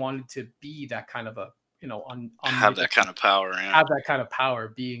always wanted to be that kind of a, have that kind of power. Yeah. Have that kind of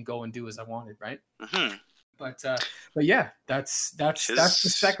power, go and do as I wanted, right? Mm-hmm. But yeah, that's the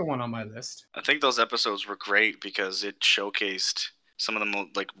second one on my list. I think those episodes were great because it showcased some of the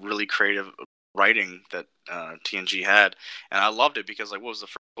like really creative writing that TNG had, and I loved it because like what was the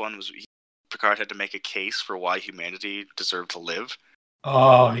first one was Picard had to make a case for why humanity deserved to live.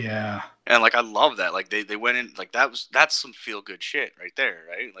 Oh yeah, and like I love that. Like they went in like that's some feel good shit right there,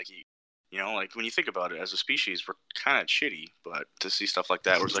 right? Like like when you think about it, as a species, we're kind of shitty, but to see stuff like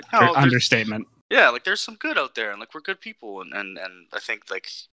that, where it's like, understatement. Yeah, like there's some good out there, and like we're good people, and I think like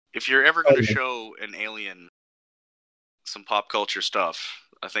if you're ever going to show an alien some pop culture stuff,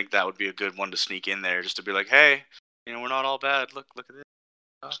 I think that would be a good one to sneak in there, just to be like, hey, we're not all bad. Look at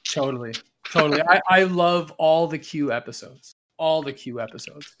this. Totally. I love all the Q episodes.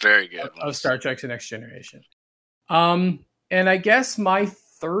 Very good of Star Trek: The Next Generation. And I guess my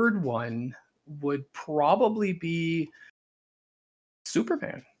third one would probably be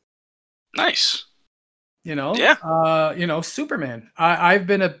Superman. Nice. Superman. I've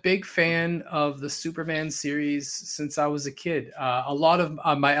been a big fan of the Superman series since I was a kid. A lot of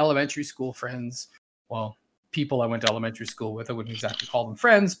my elementary school friends, well, people I went to elementary school with, I wouldn't exactly call them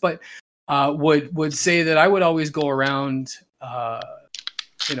friends, but would say that I would always go around,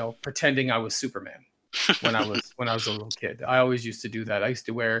 pretending I was Superman. when I was a little kid. I always used to do that. I used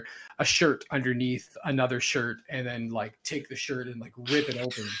to wear a shirt underneath another shirt and then like take the shirt and like rip it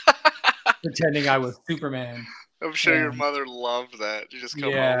open, pretending I was Superman. I'm sure your mother loved that. You just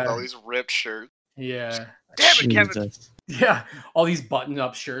come home with all these ripped shirts. Yeah. Damn it, Kevin. Yeah. All these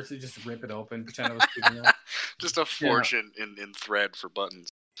button-up shirts, you just rip it open, pretend I was Superman. Just a fortune in thread for buttons.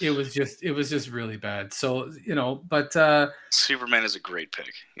 It was just really bad. So, but Superman is a great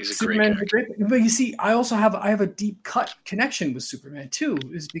pick. He's a great pick. But you see, I have a deep cut connection with Superman too,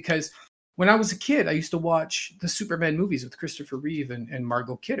 is because when I was a kid, I used to watch the Superman movies with Christopher Reeve and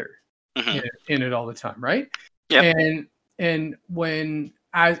Margot Kidder in it all the time, right? Yeah. And when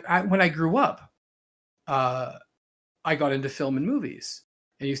I grew up, I got into film and movies.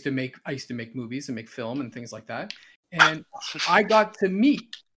 I used to make movies and make film and things like that. And I got to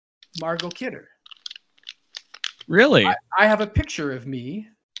meet Margot Kidder. Really? I have a picture of me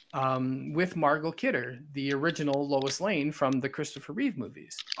with Margot Kidder, the original Lois Lane from the Christopher Reeve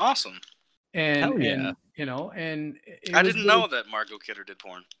movies. Awesome. And, hell yeah. And I didn't know that Margot Kidder did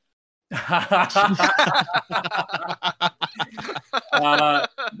porn.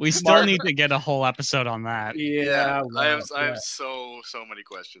 We still need to get a whole episode on that. Yeah, I have so many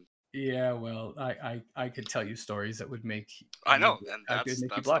questions. Yeah, well, I could tell you stories that would make. I know, and that's the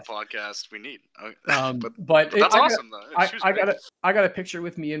podcast we need. But that's awesome, though. I got a picture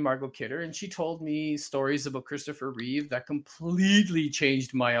with me and Margot Kidder, and she told me stories about Christopher Reeve that completely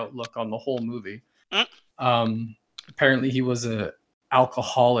changed my outlook on the whole movie. Apparently, he was a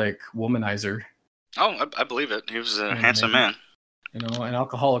alcoholic womanizer. Oh, I believe it. He was a handsome man. An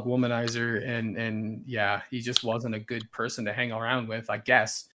alcoholic womanizer, and yeah, he just wasn't a good person to hang around with, I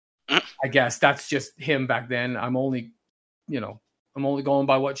guess. I guess that's just him back then. I'm only going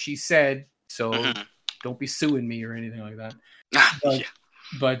by what she said, so don't be suing me or anything like that.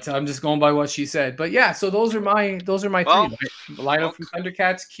 But I'm just going by what she said. But yeah, so those are my three. Right? Lion from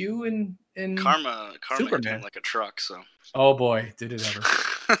Thundercats, Q, and Karma Superman. Like a truck. So. Oh boy, did it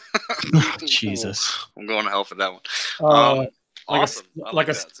ever! Jesus, I'm going to hell for that one. Awesome.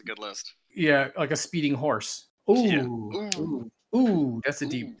 That's a good list. Yeah, like a speeding horse. Ooh, Yeah. Ooh, that's a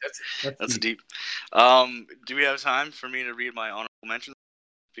deep. That's deep. Do we have time for me to read my honorable mentions?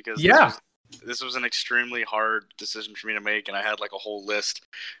 Because this was an extremely hard decision for me to make, and I had like a whole list.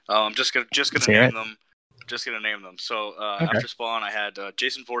 I'm just gonna name them. Just gonna name them. So after Spawn, I had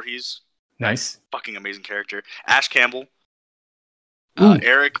Jason Voorhees. Nice, fucking amazing character. Ash Campbell.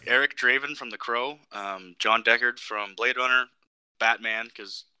 Eric Draven from The Crow. John Deckard from Blade Runner. Batman,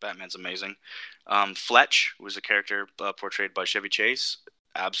 because Batman's amazing. Fletch was a character portrayed by Chevy Chase.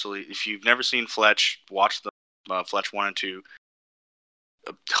 Absolutely. If you've never seen Fletch, watch the Fletch 1 and 2.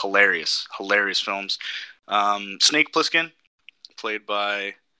 Hilarious films. Snake Plissken, played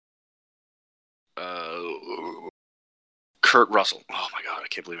by Kurt Russell. Oh my god, I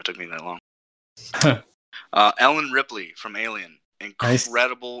can't believe it took me that long. Ellen Ripley from Alien.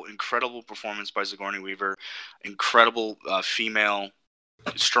 Incredible performance by Sigourney Weaver. Incredible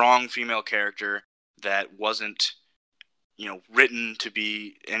strong female character that wasn't, written to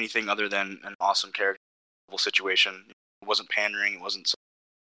be anything other than an awesome character situation. It wasn't pandering. It wasn't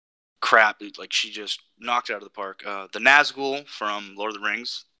crap. Like, she just knocked it out of the park. The Nazgul from Lord of the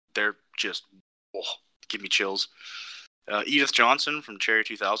Rings. They're just give me chills. Edith Johnson from Cherry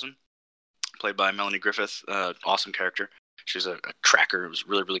 2000, played by Melanie Griffith. Awesome character. She's a tracker. It was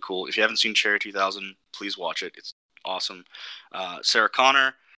really, really cool. If you haven't seen Cherry 2000, please watch it. It's awesome. Sarah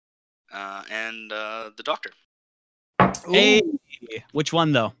Connor, and the Doctor. Ooh. Hey, which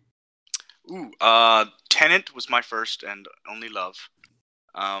one though? Tennant was my first and only love.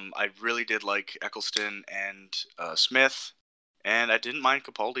 I really did like Eccleston and Smith, and I didn't mind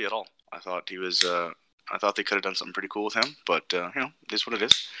Capaldi at all. I thought he was. I thought they could have done something pretty cool with him, but it is what it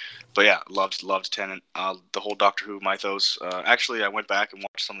is. But yeah, loved Tennant. The whole Doctor Who mythos. Actually, I went back and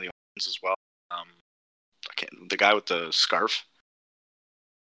watched some of the ones as well. The guy with the scarf.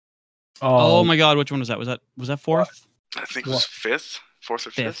 Oh my God, which one was that? Was that fourth? I think it was fourth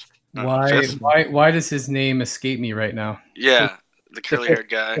or fifth. Why does his name escape me right now? Yeah, the curly-haired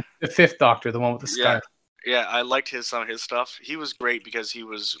guy. The fifth Doctor, the one with the scarf. Yeah, I liked some of his stuff. He was great because he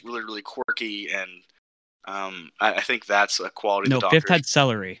was really, really quirky, and I think that's a quality. No, fifth had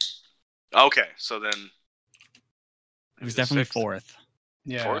celery. Okay, so then it was definitely fourth.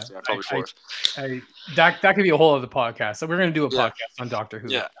 Yeah, fourth? Yeah, probably fourth. That could be a whole other podcast. So we're going to do a podcast on Doctor Who.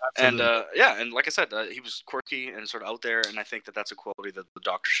 Yeah, absolutely. And like I said, he was quirky and sort of out there, and I think that's a quality that the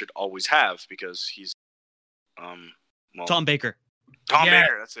Doctor should always have because he's Tom Baker.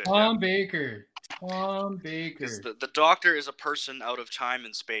 Baker, that's it. Tom Baker. The Doctor is a person out of time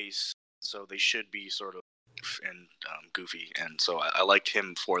and space, so they should be sort of and goofy, and so I liked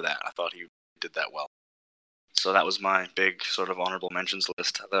him for that. I thought he did that well. So that was my big sort of honorable mentions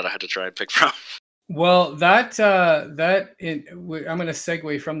list that I had to try and pick from. Well, I'm going to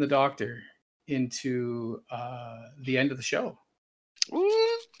segue from the Doctor into the end of the show.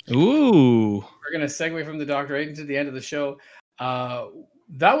 Ooh. We're going to segue from the Doctor right into the end of the show.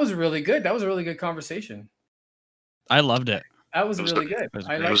 That was really good. That was a really good conversation. I loved it. That was really good.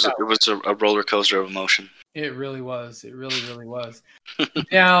 It was a roller coaster of emotion. It really was. It really, really was.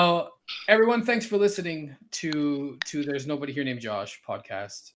 Now, everyone, thanks for listening to There's Nobody Here Named Josh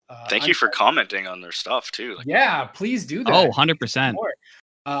podcast. Thank you for commenting on their stuff, too. Yeah, please do that. Oh, 100%.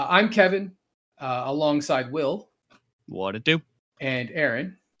 I'm Kevin, alongside Will. What it do? And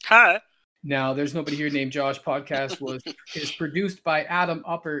Aaron. Hi. Now, There's Nobody Here Named Josh podcast is produced by Adam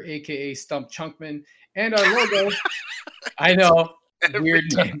Upper, a.k.a. Stump Chunkman. And our logo, I know, weird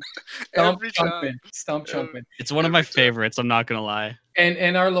name, Stump Chunkman. It's one of my favorites, I'm not going to lie.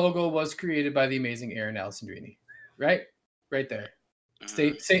 And our logo was created by the amazing Aaron Alessandrini. Right there.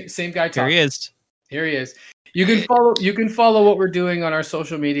 Same guy talking. Here he is. You can follow what we're doing on our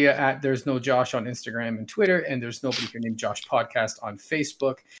social media at There's No Josh on Instagram and Twitter, and There's Nobody Here Named Josh podcast on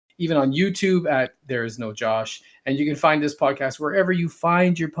Facebook, even on YouTube at There's No Josh. And you can find this podcast wherever you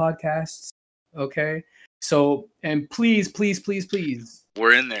find your podcasts. Okay. So, and please.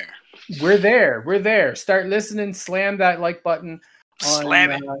 We're in there. We're there. Start listening. Slam that like button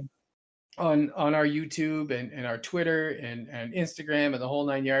on our YouTube and our Twitter and Instagram and the whole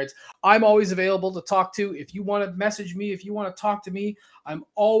 9 yards. I'm always available to talk to. If you want to message me, if you want to talk to me, I'm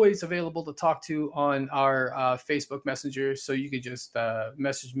always available to talk to on our Facebook Messenger. So you could just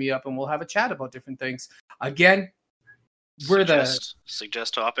message me up and we'll have a chat about different things. Again,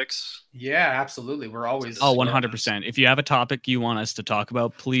 suggest topics. Yeah, absolutely. We're always 100%. If you have a topic you want us to talk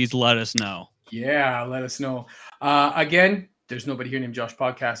about, please let us know. Yeah, let us know. Again, There's Nobody Here Named Josh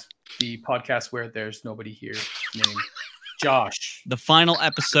podcast, the podcast where there's nobody here named Josh. The final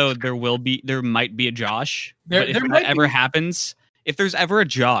episode, there might be a Josh. But if that ever happens, if there's ever a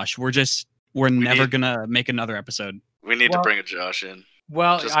Josh, we're never gonna make another episode. We need to bring a Josh in.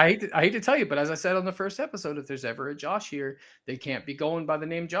 Well, I hate to tell you, but as I said on the first episode, if there's ever a Josh here, they can't be going by the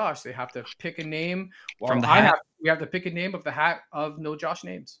name Josh. They have to pick a name from the hat. We have to pick a name of the hat of no Josh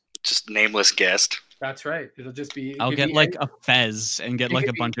names. Just nameless guest. That's right. It'll just be. I'll get like a fez and get like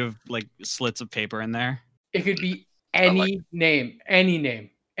a bunch of like slits of paper in there. It could be any name,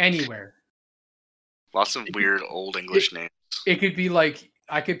 anywhere. Lots of weird old English names. It could be like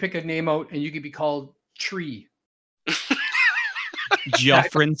I could pick a name out, and you could be called Tree.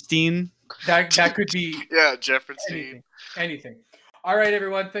 Jeffrenstein. That could be Jeffrenstein. Anything. All right,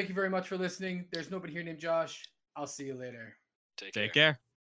 everyone. Thank you very much for listening. There's nobody here named Josh. I'll see you later. Take care.